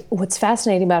 And what's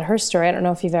fascinating about her story, I don't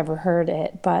know if you've ever heard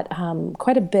it, but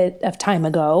quite a bit of time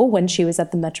ago when she was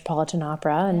at the Metropolitan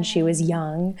Opera and she was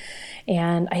young,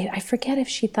 and I forget if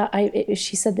she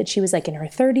said that she was like in her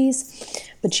 30s,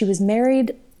 but she was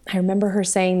married. I remember her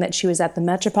saying that she was at the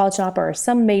Metropolitan Opera or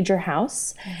some major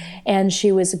house, and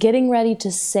she was getting ready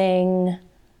to sing,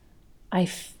 I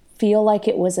feel like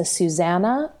it was a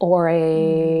Susanna or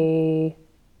a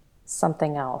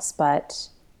something else, but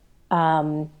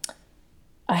a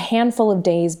handful of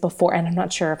days before, and I'm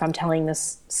not sure if I'm telling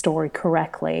this story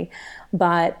correctly,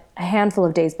 but a handful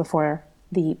of days before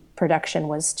the production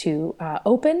was to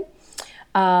open,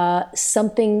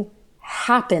 something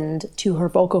happened to her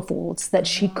vocal folds that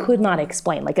she could not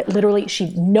explain. Like, it literally,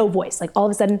 no voice. Like, all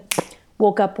of a sudden,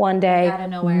 woke up one day, out of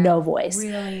nowhere. No voice.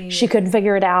 Really? She couldn't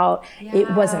figure it out. Yeah.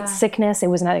 It wasn't sickness. It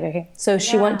was not okay. So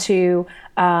she went to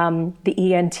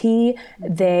the ENT.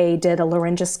 They did a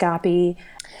laryngoscopy.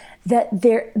 That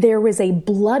there was a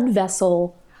blood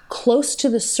vessel close to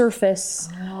the surface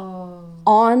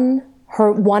on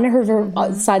one of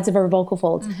her sides of her vocal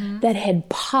folds that had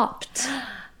popped.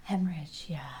 Hemorrhage,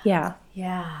 yeah. Yeah.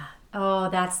 Yeah. Oh,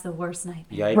 that's the worst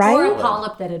nightmare. Yikes. Right? Or a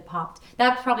polyp that had popped.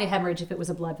 That's probably a hemorrhage if it was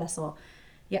a blood vessel.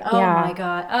 Yeah. Oh my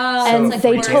God. Oh, and like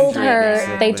they the told worst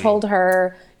her,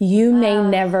 nightmare. you may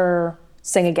never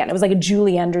sing again. It was like a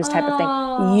Julie Andrews type of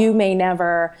thing. You may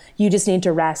never, you just need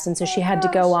to rest. And so she had to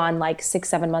go on like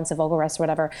 6-7 months of vocal rest or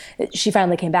whatever. She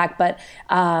finally came back, but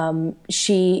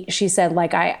she said,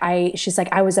 like, she's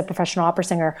like, I was a professional opera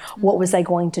singer. What was I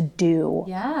going to do?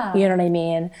 Yeah. You know what I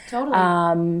mean?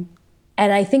 Totally.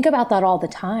 And I think about that all the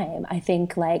time. I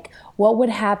think, like, what would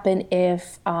happen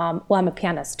if, I'm a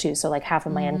pianist too, so like half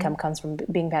of my income comes from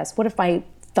being a pianist. What if my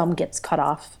thumb gets cut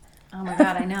off? Oh my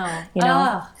God, I know.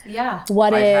 Yeah.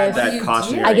 What I had if that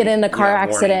cautionary, I get in a car warning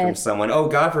accident from someone? Oh,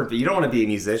 God forbid, you don't want to be a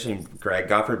musician, Greg.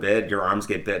 God forbid your arms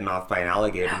get bitten off by an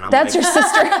alligator. And I'm That's like, your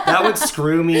sister. That would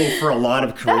screw me for a lot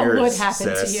of careers. That would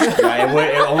happen sis. to you.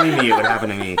 Yeah, only me. It would happen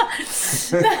to me.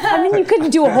 I mean, you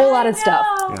couldn't do a whole lot of stuff.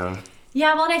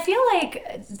 Yeah, well, and I feel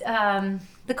like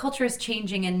the culture is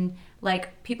changing, and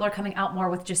like people are coming out more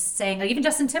with just saying, like, even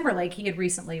Justin Timberlake, he had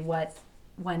recently,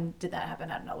 when did that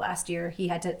happen? I don't know, last year, he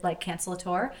had to like cancel a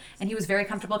tour, and he was very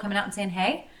comfortable coming out and saying,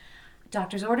 hey,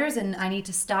 doctor's orders, and I need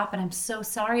to stop, and I'm so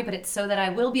sorry, but it's so that I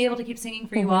will be able to keep singing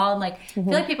for you all. And like, I feel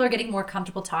like people are getting more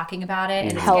comfortable talking about it,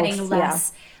 and it's getting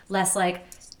less like,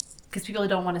 because people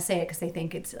don't want to say it because they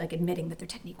think it's like admitting that their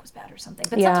technique was bad or something.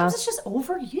 But sometimes it's just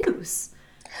overuse.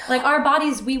 Like, our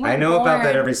bodies, we were I know born... about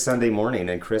that every Sunday morning,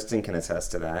 and Kristen can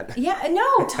attest to that. Yeah,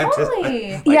 no,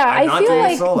 totally. I feel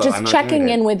like just checking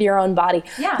in with your own body.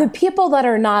 Yeah. The people that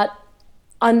are not...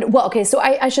 so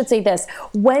I should say this.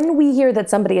 When we hear that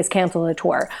somebody has canceled a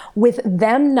tour, with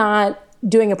them not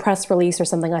doing a press release or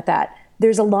something like that,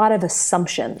 there's a lot of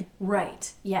assumption.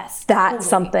 Right, yes. That's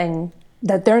something...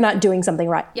 that they're not doing something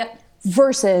right. Yep.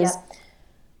 Versus...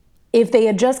 if they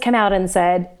had just come out and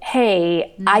said,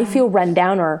 hey, I feel run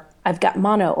down, or I've got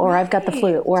mono, or I've got the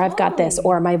flu, or I've got this,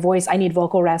 or my voice, I need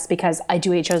vocal rest because I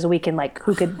do 8 shows a week, and like,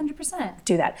 who could 100%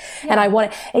 do that? Yeah. And I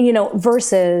want to, and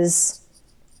versus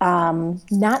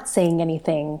not saying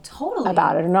anything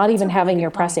about it, or not even having your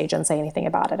press agent say anything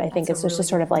about it. I think it's just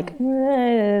sort of like,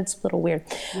 it's a little weird.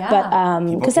 Yeah.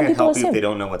 But because some people help assume you if they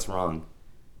don't know what's wrong.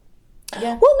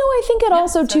 Yeah. Well, no, I think it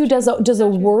also too does a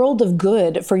world of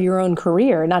good for your own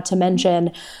career. Not to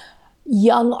mention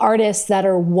young artists that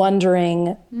are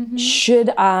wondering,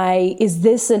 is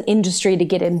this an industry to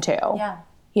get into? Yeah.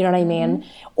 You know what I mean?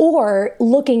 Or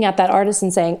looking at that artist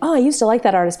and saying, oh, I used to like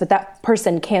that artist, but that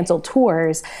person canceled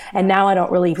tours and now I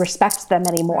don't really respect them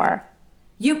anymore.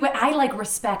 But I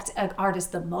respect an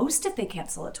artist the most if they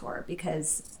cancel a tour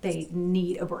because they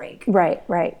need a break. Right.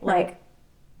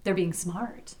 They're being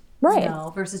smart. Right.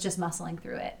 Versus just muscling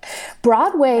through it.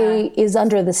 Broadway is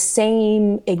under the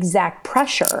same exact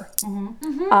pressure.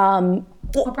 Well,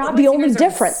 the only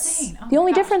difference,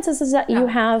 difference is that you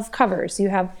have covers, you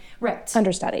have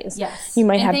understudies. Yes, you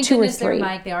might have two or three.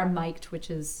 They are mic'd,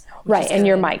 which is and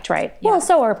you're mic'd, right? Yeah. Well,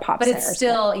 so are pop singers. But it's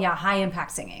still high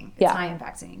impact singing. It's high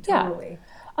impact singing, totally.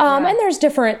 And there's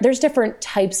different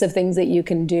types of things that you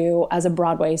can do as a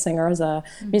Broadway singer, as a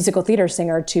musical theater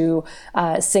singer, to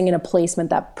sing in a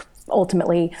placement that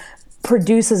ultimately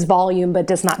produces volume but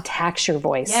does not tax your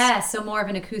voice. Yeah, so more of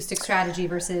an acoustic strategy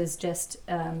versus just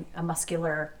a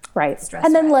muscular stress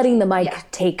and then strategy. letting the mic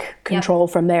take control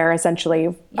from there,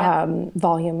 essentially,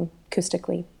 volume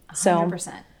acoustically.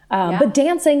 100%. But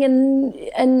dancing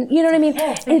and you know what I mean?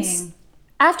 It's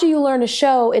after you learn a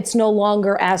show, it's no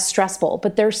longer as stressful,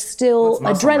 but there's still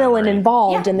adrenaline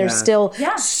involved and there's still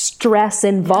stress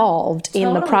involved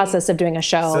in the process of doing a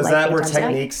show. So is that where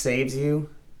technique saves you?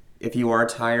 If you are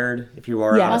tired, if you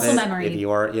are out of muscle memory. If you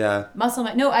are, muscle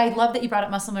memory. No, I love that you brought up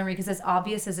muscle memory because as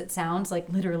obvious as it sounds,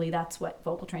 literally that's what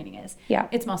vocal training is. Yeah,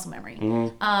 it's muscle memory.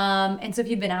 And so if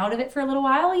you've been out of it for a little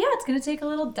while, it's going to take a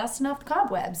little dusting off the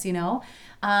cobwebs,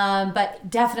 But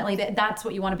definitely that's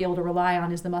what you want to be able to rely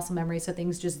on is the muscle memory, so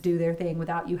things just do their thing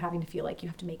without you having to feel like you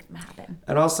have to make them happen.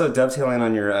 And also dovetailing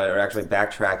on your, or actually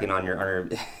backtracking on your.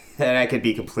 And I could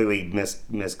be completely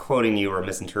misquoting you or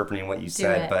misinterpreting what you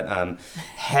said, but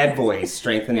head voice,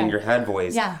 strengthening your head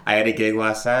voice. Yeah. I had a gig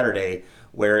last Saturday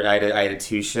where I had a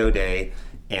 2-show day,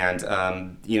 and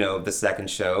the second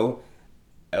show,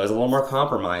 I was a little more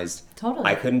compromised. Totally.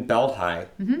 I couldn't belt high.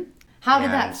 Mm-hmm. How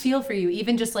did that feel for you?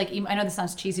 Even just I know this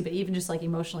sounds cheesy, but even just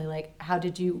emotionally, how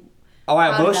did you?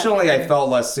 Emotionally, I felt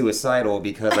less suicidal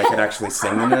because I could actually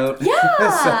sing the note. So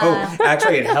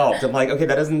actually, it helped. I'm like, okay,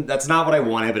 that's not what I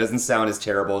wanted, but it doesn't sound as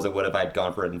terrible as it would if I'd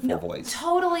gone for it in full voice.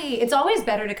 Totally. It's always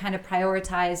better to kind of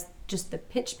prioritize just the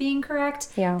pitch being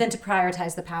correct than to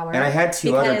prioritize the power. And I had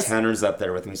two other tenors up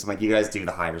there with me, so I'm like, you guys do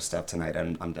the higher stuff tonight,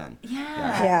 and I'm done.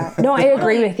 Yeah. No, I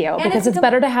agree with you because it's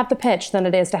better to have the pitch than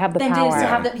it is to have the power. Than it is to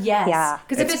have the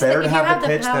Because it's better to have the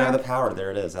pitch than have the power.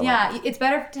 There it is. It's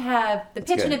better to have the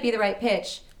pitch and it be the right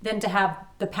pitch than to have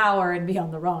the power and be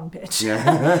on the wrong pitch.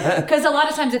 Because a lot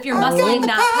of times if you're muscling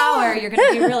that power, you're going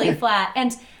to be really flat.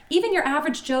 And even your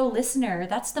average Joe listener,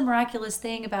 that's the miraculous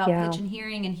thing about pitch and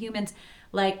hearing and humans.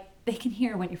 They can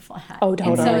hear when you're flat. Oh,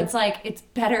 totally. And so it's it's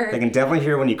better. They can definitely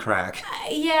hear when you crack.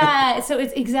 So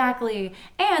it's exactly.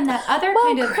 And that other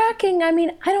kind of... cracking, I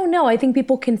don't know. I think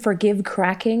people can forgive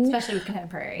cracking. Especially with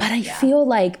contemporary. But I feel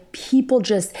like people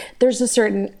there's a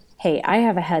certain, hey, I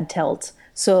have a head tilt.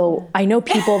 So I know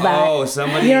people that,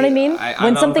 somebody, you know what I mean?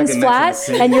 When something's flat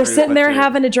and you're sitting there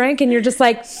having a drink and you're just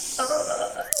like...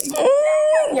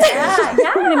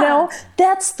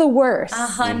 that's the worst.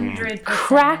 100%.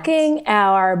 Cracking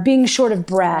being short of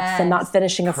breath and not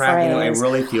finishing a phrase. I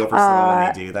really feel for someone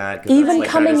when they do that. Even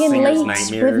coming in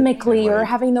late rhythmically or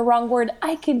having the wrong word,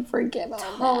 I can forgive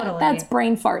Totally. That's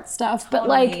brain fart stuff. But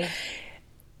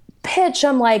pitch,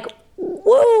 I'm like,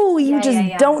 whoa, you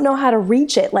don't know how to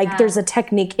reach it. There's a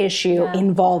technique issue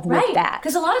involved with that.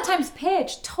 Because a lot of times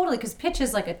because pitch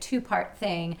is a 2-part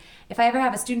thing. If I ever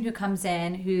have a student who comes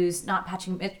in who's not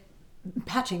patching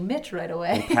Mitch right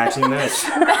away. Patching Mitch.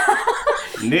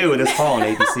 New this fall on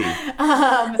ABC.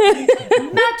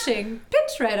 Matching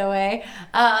pitch right away.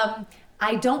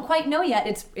 I don't quite know yet.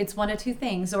 It's one of two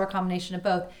things or a combination of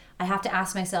both. I have to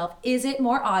ask myself, is it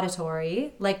more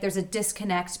auditory? There's a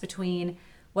disconnect between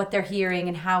what they're hearing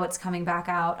and how it's coming back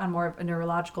out on more of a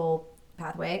neurological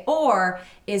pathway, or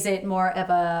is it more of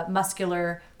a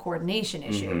muscular coordination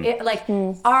issue?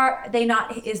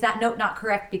 Is that note not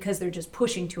correct because they're just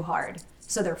pushing too hard,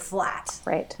 so they're flat?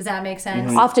 Right. Does that make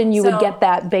sense? Often you would get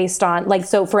that based on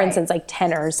for instance,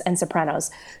 tenors and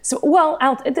sopranos. So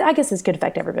I guess this could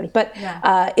affect everybody, but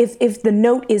if the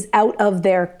note is out of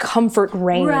their comfort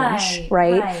range,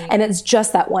 right, and it's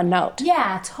just that one note,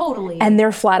 totally, and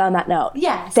they're flat on that note,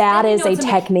 that is a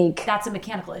technique. That's a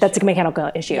mechanical issue. That's a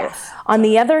mechanical issue. On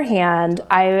the other hand,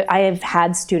 I have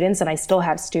had students, and I still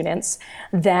have students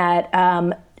that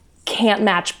can't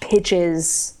match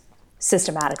pitches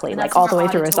systematically, all the way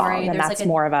through a song, and that's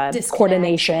more of a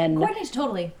coordination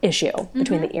issue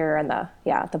between the ear and the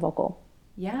vocal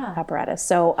apparatus.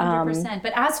 So 100%.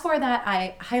 But as for that,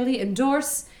 I highly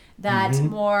endorse that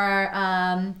more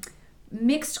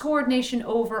mixed coordination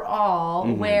overall,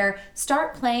 where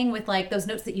start playing with like those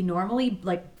notes that you normally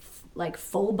like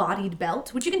full-bodied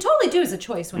belt, which you can totally do as a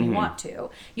choice when you want to.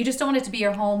 You just don't want it to be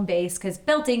your home base, because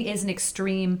belting is an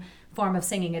extreme form of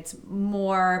singing. It's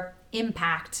more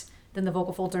impact than the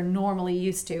vocal folds are normally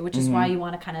used to, which is why you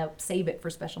want to kind of save it for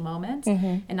special moments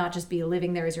and not just be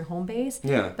living there as your home base.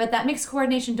 Yeah. But that mixed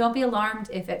coordination, don't be alarmed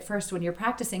if at first when you're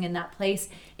practicing in that place,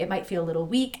 it might feel a little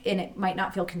weak and it might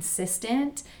not feel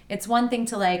consistent. It's one thing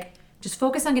to like just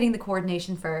focus on getting the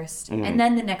coordination first, and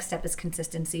then the next step is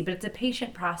consistency. But it's a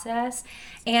patient process,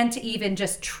 and to even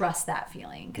just trust that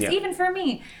feeling. Because even for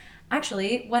me,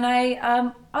 actually, when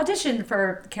I auditioned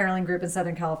for the caroling group in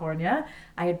Southern California,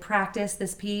 I had practiced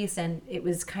this piece, and it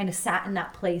was kind of sat in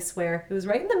that place where it was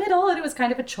right in the middle, and it was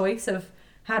kind of a choice of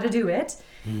how to do it.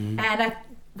 And I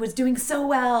was doing so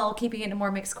well, keeping it in more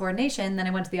mixed coordination. Then I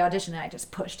went to the audition, and I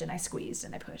just pushed, and I squeezed,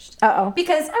 and I pushed.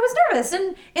 Because I was nervous,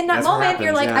 and in that moment,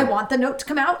 you're like, I want the note to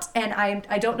come out, and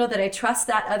I don't know that I trust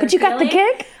that other But you got the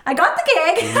gig? I got the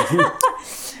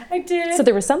gig. I did. So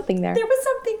there was something there. There was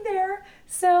something there.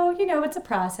 So, it's a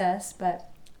process,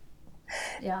 but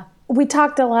yeah. We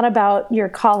talked a lot about your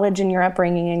college and your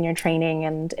upbringing and your training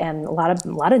and a lot of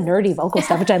nerdy vocal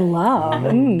stuff, which I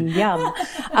love.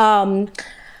 Yum.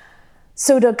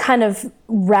 So to kind of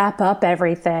wrap up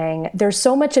everything, there's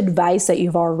so much advice that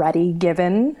you've already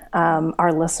given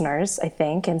our listeners, I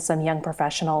think, and some young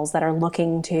professionals that are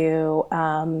looking to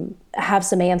have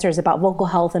some answers about vocal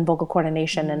health and vocal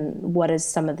coordination and what is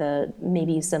some of the,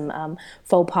 maybe some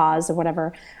faux pas or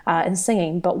whatever in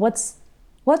singing. But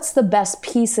what's the best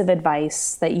piece of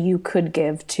advice that you could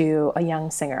give to a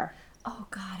young singer? Oh,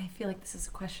 God, I feel like this is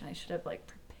a question I should have,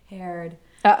 prepared.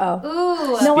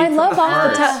 Uh-oh. No, I love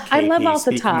off the top. I love off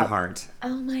the top. The heart.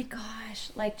 Oh my gosh.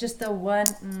 Just the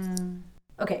one.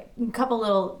 Okay, a couple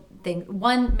little things.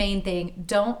 One main thing,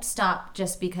 don't stop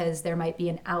just because there might be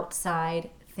an outside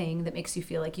thing that makes you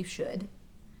feel like you should.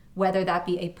 Whether that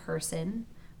be a person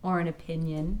or an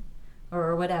opinion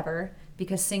or whatever,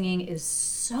 because singing is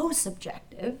so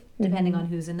subjective depending on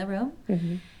who's in the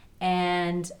room.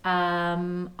 And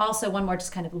also one more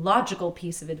just kind of logical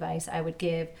piece of advice I would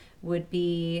give would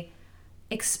be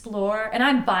explore, and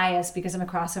I'm biased because I'm a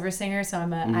crossover singer, so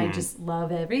I just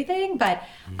love everything, but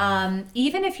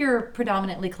even if you're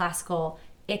predominantly classical,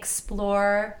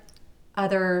 explore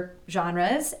other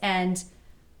genres, and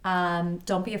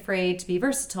don't be afraid to be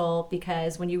versatile,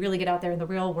 because when you really get out there in the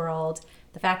real world,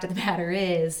 the fact of the matter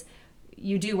is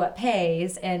you do what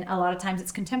pays, and a lot of times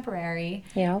it's contemporary,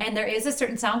 and there is a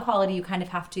certain sound quality you kind of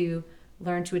have to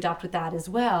learn to adopt with that as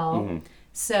well.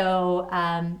 So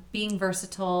being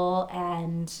versatile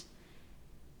and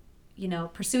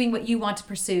pursuing what you want to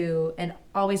pursue, and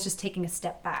always just taking a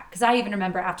step back. Because I even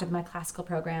remember after my classical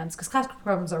programs, because classical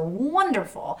programs are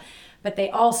wonderful, but they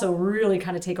also really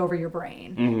kind of take over your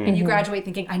brain. And you graduate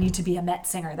thinking, I need to be a Met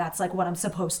singer. That's like what I'm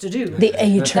supposed to do. The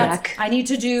A track. I need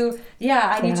to do,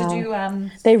 need to do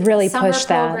they really summer push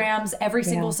that. programs every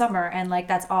single summer. And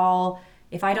that's all.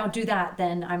 If I don't do that,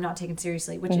 then I'm not taken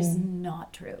seriously, which is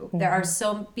not true. There are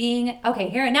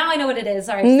here, now I know what it is.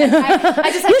 Sorry.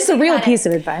 I just Here's a real piece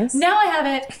of advice. Now I have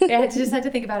it. I just had to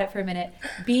think about it for a minute.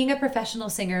 Being a professional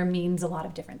singer means a lot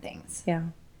of different things. Yeah.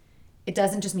 It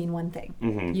doesn't just mean one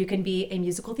thing. You can be a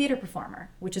musical theater performer,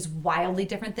 which is wildly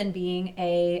different than being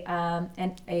a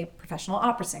professional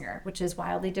opera singer, which is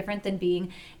wildly different than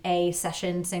being a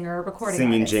session singer or recording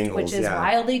singing artist, jingles, which is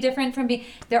wildly different from being.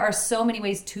 There are so many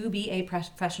ways to be a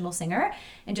professional singer,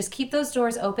 and just keep those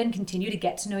doors open. Continue to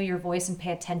get to know your voice and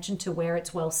pay attention to where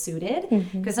it's well suited.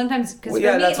 Because sometimes, for me,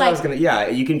 that's what I was gonna. Yeah,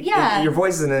 you can. Yeah. Your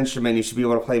voice is an instrument. You should be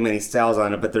able to play many styles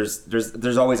on it, but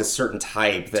there's always a certain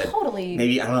type that totally.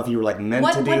 Maybe I don't know if you were meant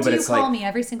to do, what but do it's you call me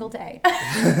every single day?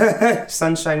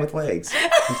 Sunshine with legs.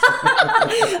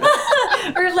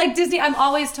 Or Disney, I'm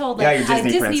always told you're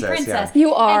Disney princess. Yeah.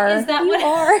 You are. And is that you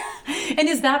are. And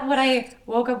is that what I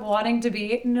woke up wanting to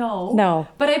be? No.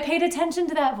 But I paid attention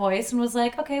to that voice and was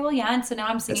like, okay, well, yeah. And so now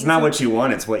I'm singing. It's not what you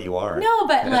want; it's what you are. No,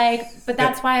 but but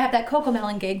that's why I have that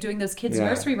Cocomelon gig doing those kids'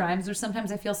 nursery rhymes, which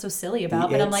sometimes I feel so silly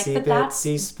about. But I'm like, but that's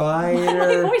spider.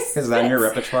 Is that in your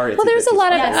repertoire? Well, there's a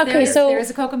lot of there's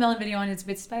a Cocomelon video on Itsy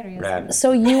Bitsy Spider. Yes. Rad.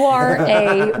 So you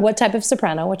are what type of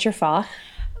soprano? What's your fa?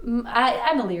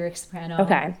 I'm a lyric soprano.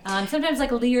 Okay. Sometimes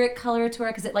lyric coloratura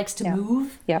because it likes to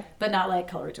move. Yeah. But not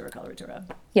coloratura.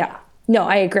 Yeah. No,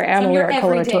 I agree. I'm a lyric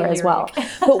coloratura as well.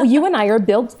 But you and I are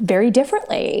built very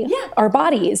differently. Yeah. Our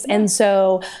bodies. Yeah. And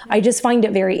so I just find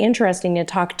it very interesting to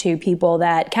talk to people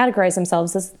that categorize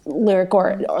themselves as lyric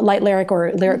or light lyric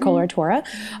or lyric coloratura.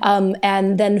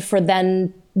 And then for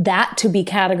them that to be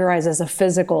categorized as a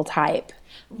physical type.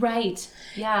 Right.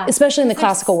 Yeah. Especially in the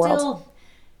classical world.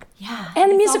 Yeah.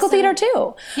 And musical theater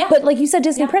too. Yeah. But like you said,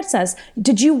 Disney princess.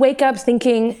 Did you wake up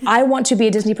thinking, I want to be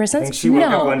a Disney princess? I think she woke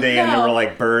up one day and there were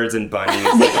like birds and bunnies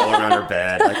like, all around her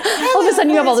bed. Like, all of a sudden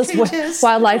you have all this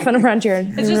wildlife around your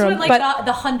It's just when like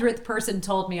the 100th person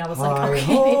told me, I was like, okay,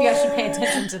 maybe I should pay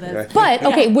attention to this. But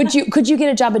okay, could you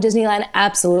get a job at Disneyland?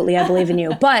 Absolutely, I believe in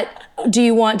you. But do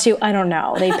you want to? I don't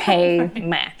know. They pay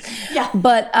meh. Yeah.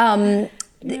 But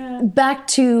back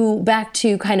to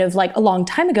kind of like a long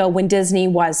time ago when Disney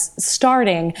was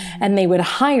starting and they would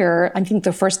hire, I think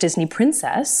the first Disney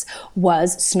princess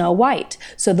was Snow White.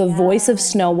 So the voice of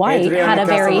Snow White had a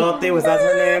very, was that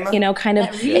her name? you know, kind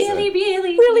of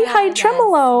really high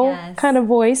tremolo kind of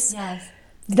voice. Yes.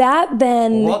 That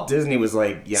then Walt Disney was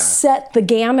like, set the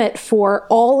gamut for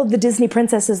all of the Disney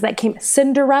princesses that came.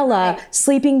 Cinderella,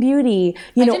 Sleeping Beauty,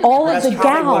 you know, all of the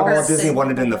probably what Walt gals. Disney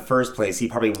wanted in the first place. He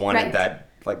probably wanted that,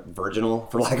 like, virginal,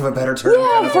 for lack of a better term.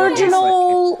 Yeah,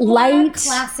 virginal, light.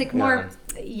 Classic, more,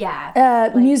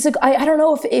 music. I don't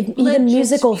know if even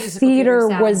musical theater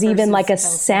was even like a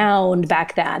sound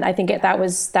back then. I think that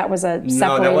was a separated.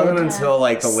 No, that wasn't until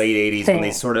like the late 80s thing. when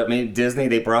they sort of, Disney,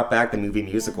 they brought back the movie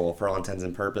musical for all intents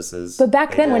and purposes. But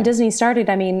back then when Disney started,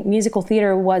 I mean, musical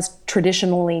theater was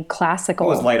traditionally classical. It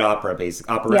was light opera,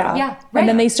 operetta. Yeah. And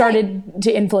then they started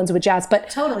to influence with jazz.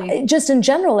 But just in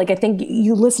general, like I think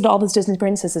you listen to all those Disney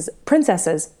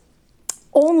princesses.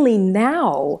 Only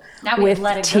now with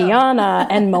Tiana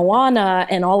and Moana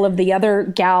and all of the other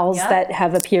gals that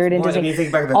have appeared in Disney,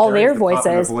 all their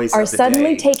voices are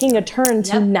suddenly taking a turn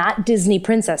to not Disney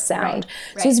princess sound.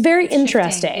 So it's very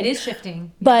interesting. It is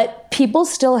shifting. But people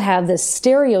still have this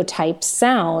stereotype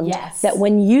sound that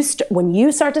when you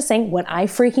start to sing, when I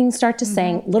freaking start to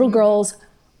sing, little girls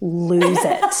lose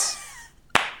it.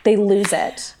 They lose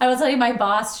it. I will tell you, my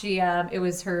boss, she, it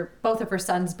was both of her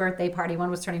sons' birthday party.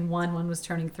 One was turning 1, one was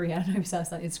turning 3. I don't know if you saw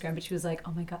this on Instagram, but she was like,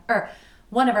 oh my God. Or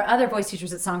one of our other voice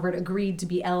teachers at Songbird agreed to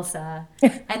be Elsa.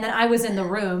 And then I was in the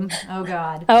room. Oh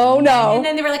God. Oh no. And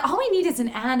then they were like, all we need is an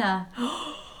Anna.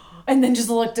 And then just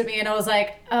looked at me and I was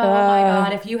like, oh my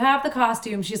God, if you have the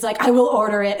costume, she's like, I will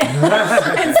order it.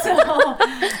 And so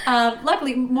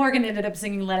luckily Morgan ended up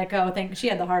singing Let It Go. I think she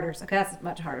had the harder song. That's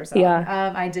much harder song.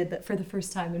 I did that for the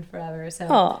first time in forever.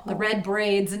 So the red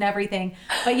braids and everything.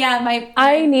 But yeah,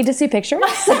 I need to see pictures.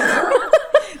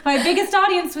 My biggest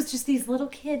audience was just these little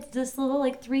kids, this little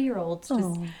like 3-year-olds.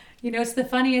 Just, you know, it's the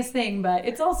funniest thing, but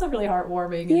it's also really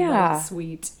heartwarming and like,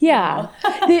 sweet. Yeah.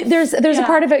 You know? There's a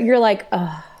part of it you're like,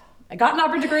 ugh. I got an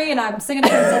opera degree and I'm singing a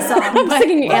princess song. I'm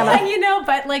singing Anna. You know,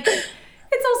 but like,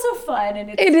 it's also fun.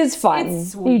 And it is fun.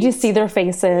 It's sweet. You just see their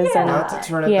faces. And not to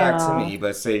turn it back to me,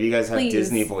 but say if you guys have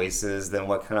Disney voices, then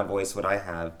what kind of voice would I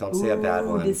have? Don't say a bad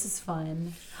one. This is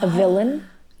fun. A villain?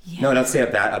 Yeah. No, don't say a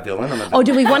villain. I'm a villain. Oh,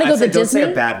 do we want to go the Disney? Don't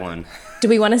say a bad one. Do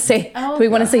we want to say?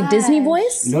 Say Disney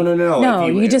voice? No. No,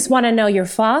 you just want to know your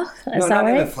fa? Is that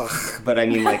right? Even but I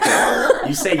mean, like,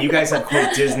 you say you guys have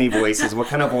quote Disney voices. What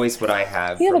kind of voice would I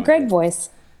have? You have a Greg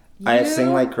voice. I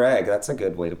sing like Greg. That's a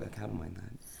good way to. I don't mind that.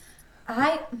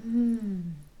 I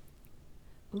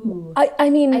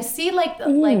mean, I see like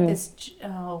this.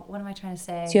 Oh, what am I trying to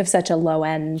say? So you have such a low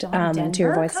end to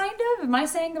your voice. Kind of. Am I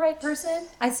saying the right person?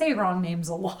 I say wrong names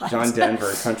a lot. John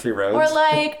Denver, Country Roads. Or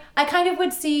like, I kind of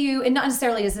would see you, and not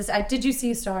necessarily is this. Did you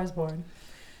see Stars Born?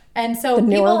 And so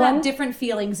people have different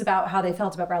feelings about how they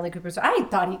felt about Bradley Cooper. So I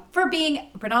thought for being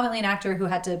predominantly an actor who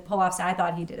had to pull off, I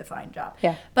thought he did a fine job.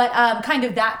 Yeah. But kind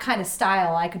of that kind of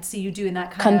style, I could see you doing that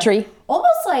kind country. of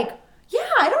almost like. Yeah,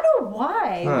 I don't know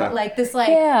why. But like this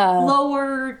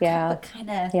lower but kind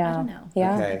of, I don't know.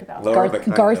 Yeah. Okay.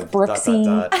 Garth Brooksy.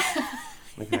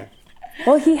 Okay.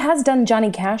 Well, he has done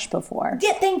Johnny Cash before.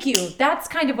 Yeah, thank you. That's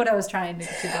kind of what I was trying to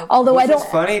do. Although Which is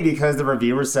funny because the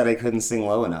reviewers said I couldn't sing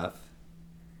low enough.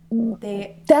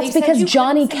 That's because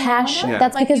Johnny Cash.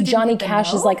 That's because Johnny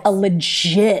Cash is like a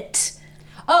legit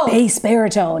bass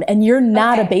baritone, and you're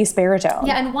not a bass baritone.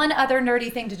 Yeah, and one other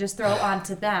nerdy thing to just throw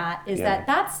onto that is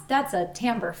that's a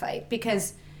timbre fight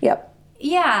because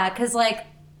because like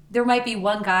there might be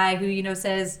one guy who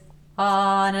says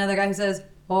and another guy who says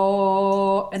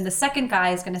oh, and the second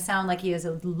guy is going to sound like he has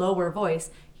a lower voice.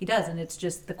 He doesn't. It's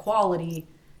just the quality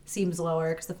seems lower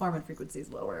because the form and frequency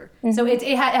is lower. Mm-hmm. So it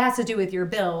has to do with your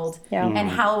build and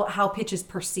how pitch is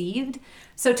perceived.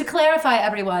 So to clarify,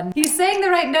 everyone, he's saying the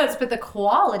right notes, but the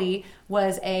quality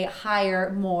was a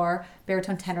higher, more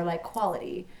baritone tenor-like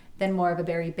quality than more of a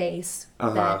bari bass.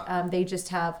 That they just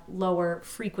have lower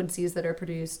frequencies that are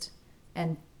produced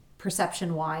and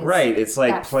perception-wise. Right, it's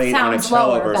like played on a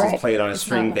cello versus played on a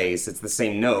string lower. bass. It's the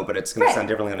same note, but it's going to sound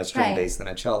differently on a string bass than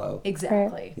a cello.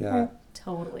 Exactly. Yeah.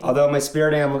 Totally. Although my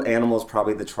spirit animal is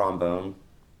probably the trombone.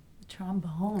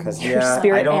 Trombone. Because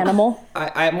spirit animal.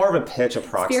 I'm more of a pitch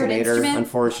approximator,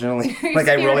 unfortunately. Your Like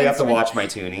I really have to instrument. watch my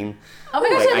tuning. Oh my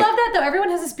gosh, Like, I love that though. Everyone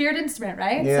has a spirit instrument,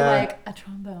 right? Yeah. So like a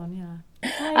trombone, yeah.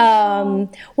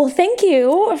 Well, thank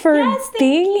you for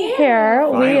being here.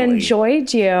 We Finally.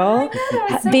 enjoyed you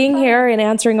being here and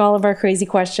answering all of our crazy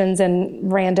questions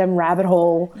and random rabbit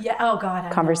hole Yeah. Oh God. I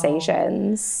know.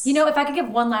 conversations. You know, if I could give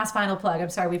one last final plug, I'm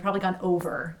sorry, we've probably gone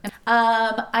over.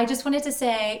 I just wanted to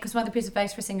say, because one of the pieces of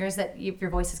advice for singers that if your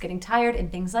voice is getting tired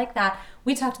and things like that,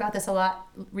 we talked about this a lot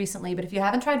recently, but if you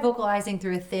haven't tried vocalizing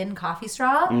through a thin coffee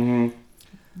straw,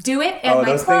 do it. And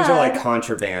those things are like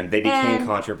contraband. They became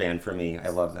contraband for me. I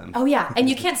love them. Oh yeah, and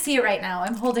you can't see it right now.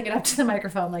 I'm holding it up to the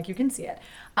microphone like you can see it.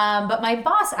 But my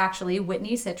boss actually,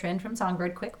 Whitney Citron from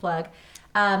Songbird, quick plug.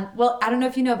 Well, I don't know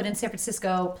if you know, but in San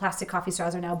Francisco, plastic coffee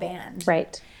straws are now banned.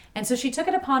 Right. And so she took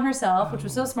it upon herself, which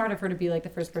was so smart of her to be like the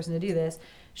first person to do this.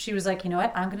 She was like, you know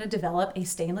what? I'm going to develop a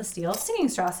stainless steel singing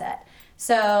straw set.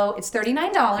 So it's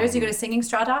 $39. You go to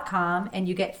singingstraw.com and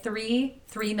you get 3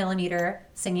 3-millimeter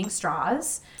singing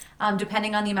straws,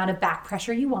 depending on the amount of back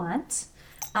pressure you want.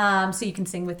 So you can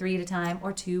sing with 3 at a time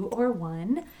or 2 or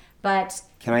 1. But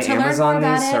Can I to learn Amazon more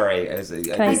about these? it-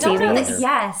 Sorry. Can I see these?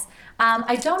 Yes.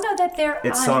 I don't know that they're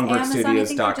It's on Amazon. I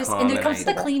think they're just, songbirdsstudios.com, and there and comes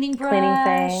the cleaning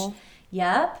brush. thing.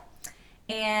 Yep.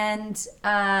 And you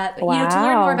know, to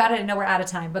learn more about it, I know we're out of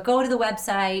time, but go to the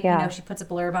website. Yeah. You know, she puts a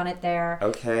blurb on it there.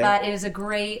 Okay. But it is a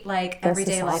great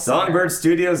everyday life.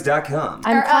 Songbirdsstudios.com.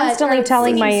 I'm constantly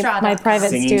telling my private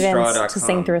students Singingstraw.com. to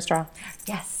sing through a straw.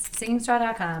 Yes,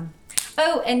 singingstraw.com.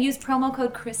 Oh, and use promo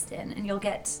code Kristen, and you'll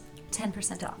get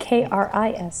 10% off.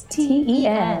 Kristen. Singing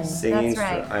That's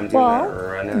right. I'm doing that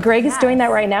right now. Greg is doing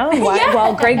that right now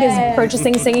while Greg is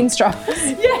purchasing singing straws.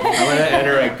 I'm gonna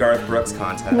enter a Garth Brooks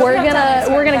contest.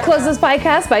 We're gonna close this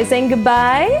podcast by saying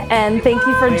goodbye and thank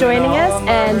you for joining us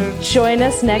and join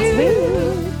us next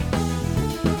week.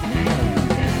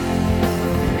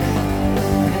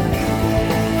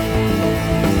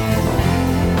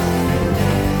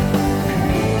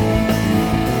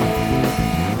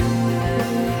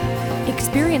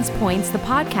 Experience Points, the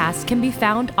podcast, can be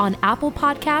found on Apple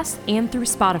Podcasts and through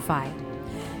Spotify.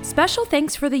 Special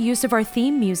thanks for the use of our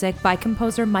theme music by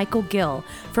composer Michael Gill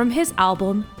from his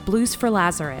album Blues for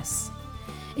Lazarus.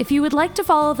 If you would like to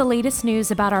follow the latest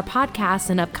news about our podcast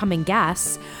and upcoming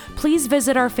guests, please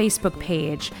visit our Facebook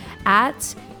page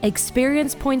at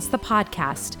Experience Points the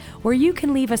Podcast, where you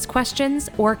can leave us questions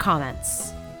or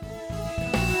comments.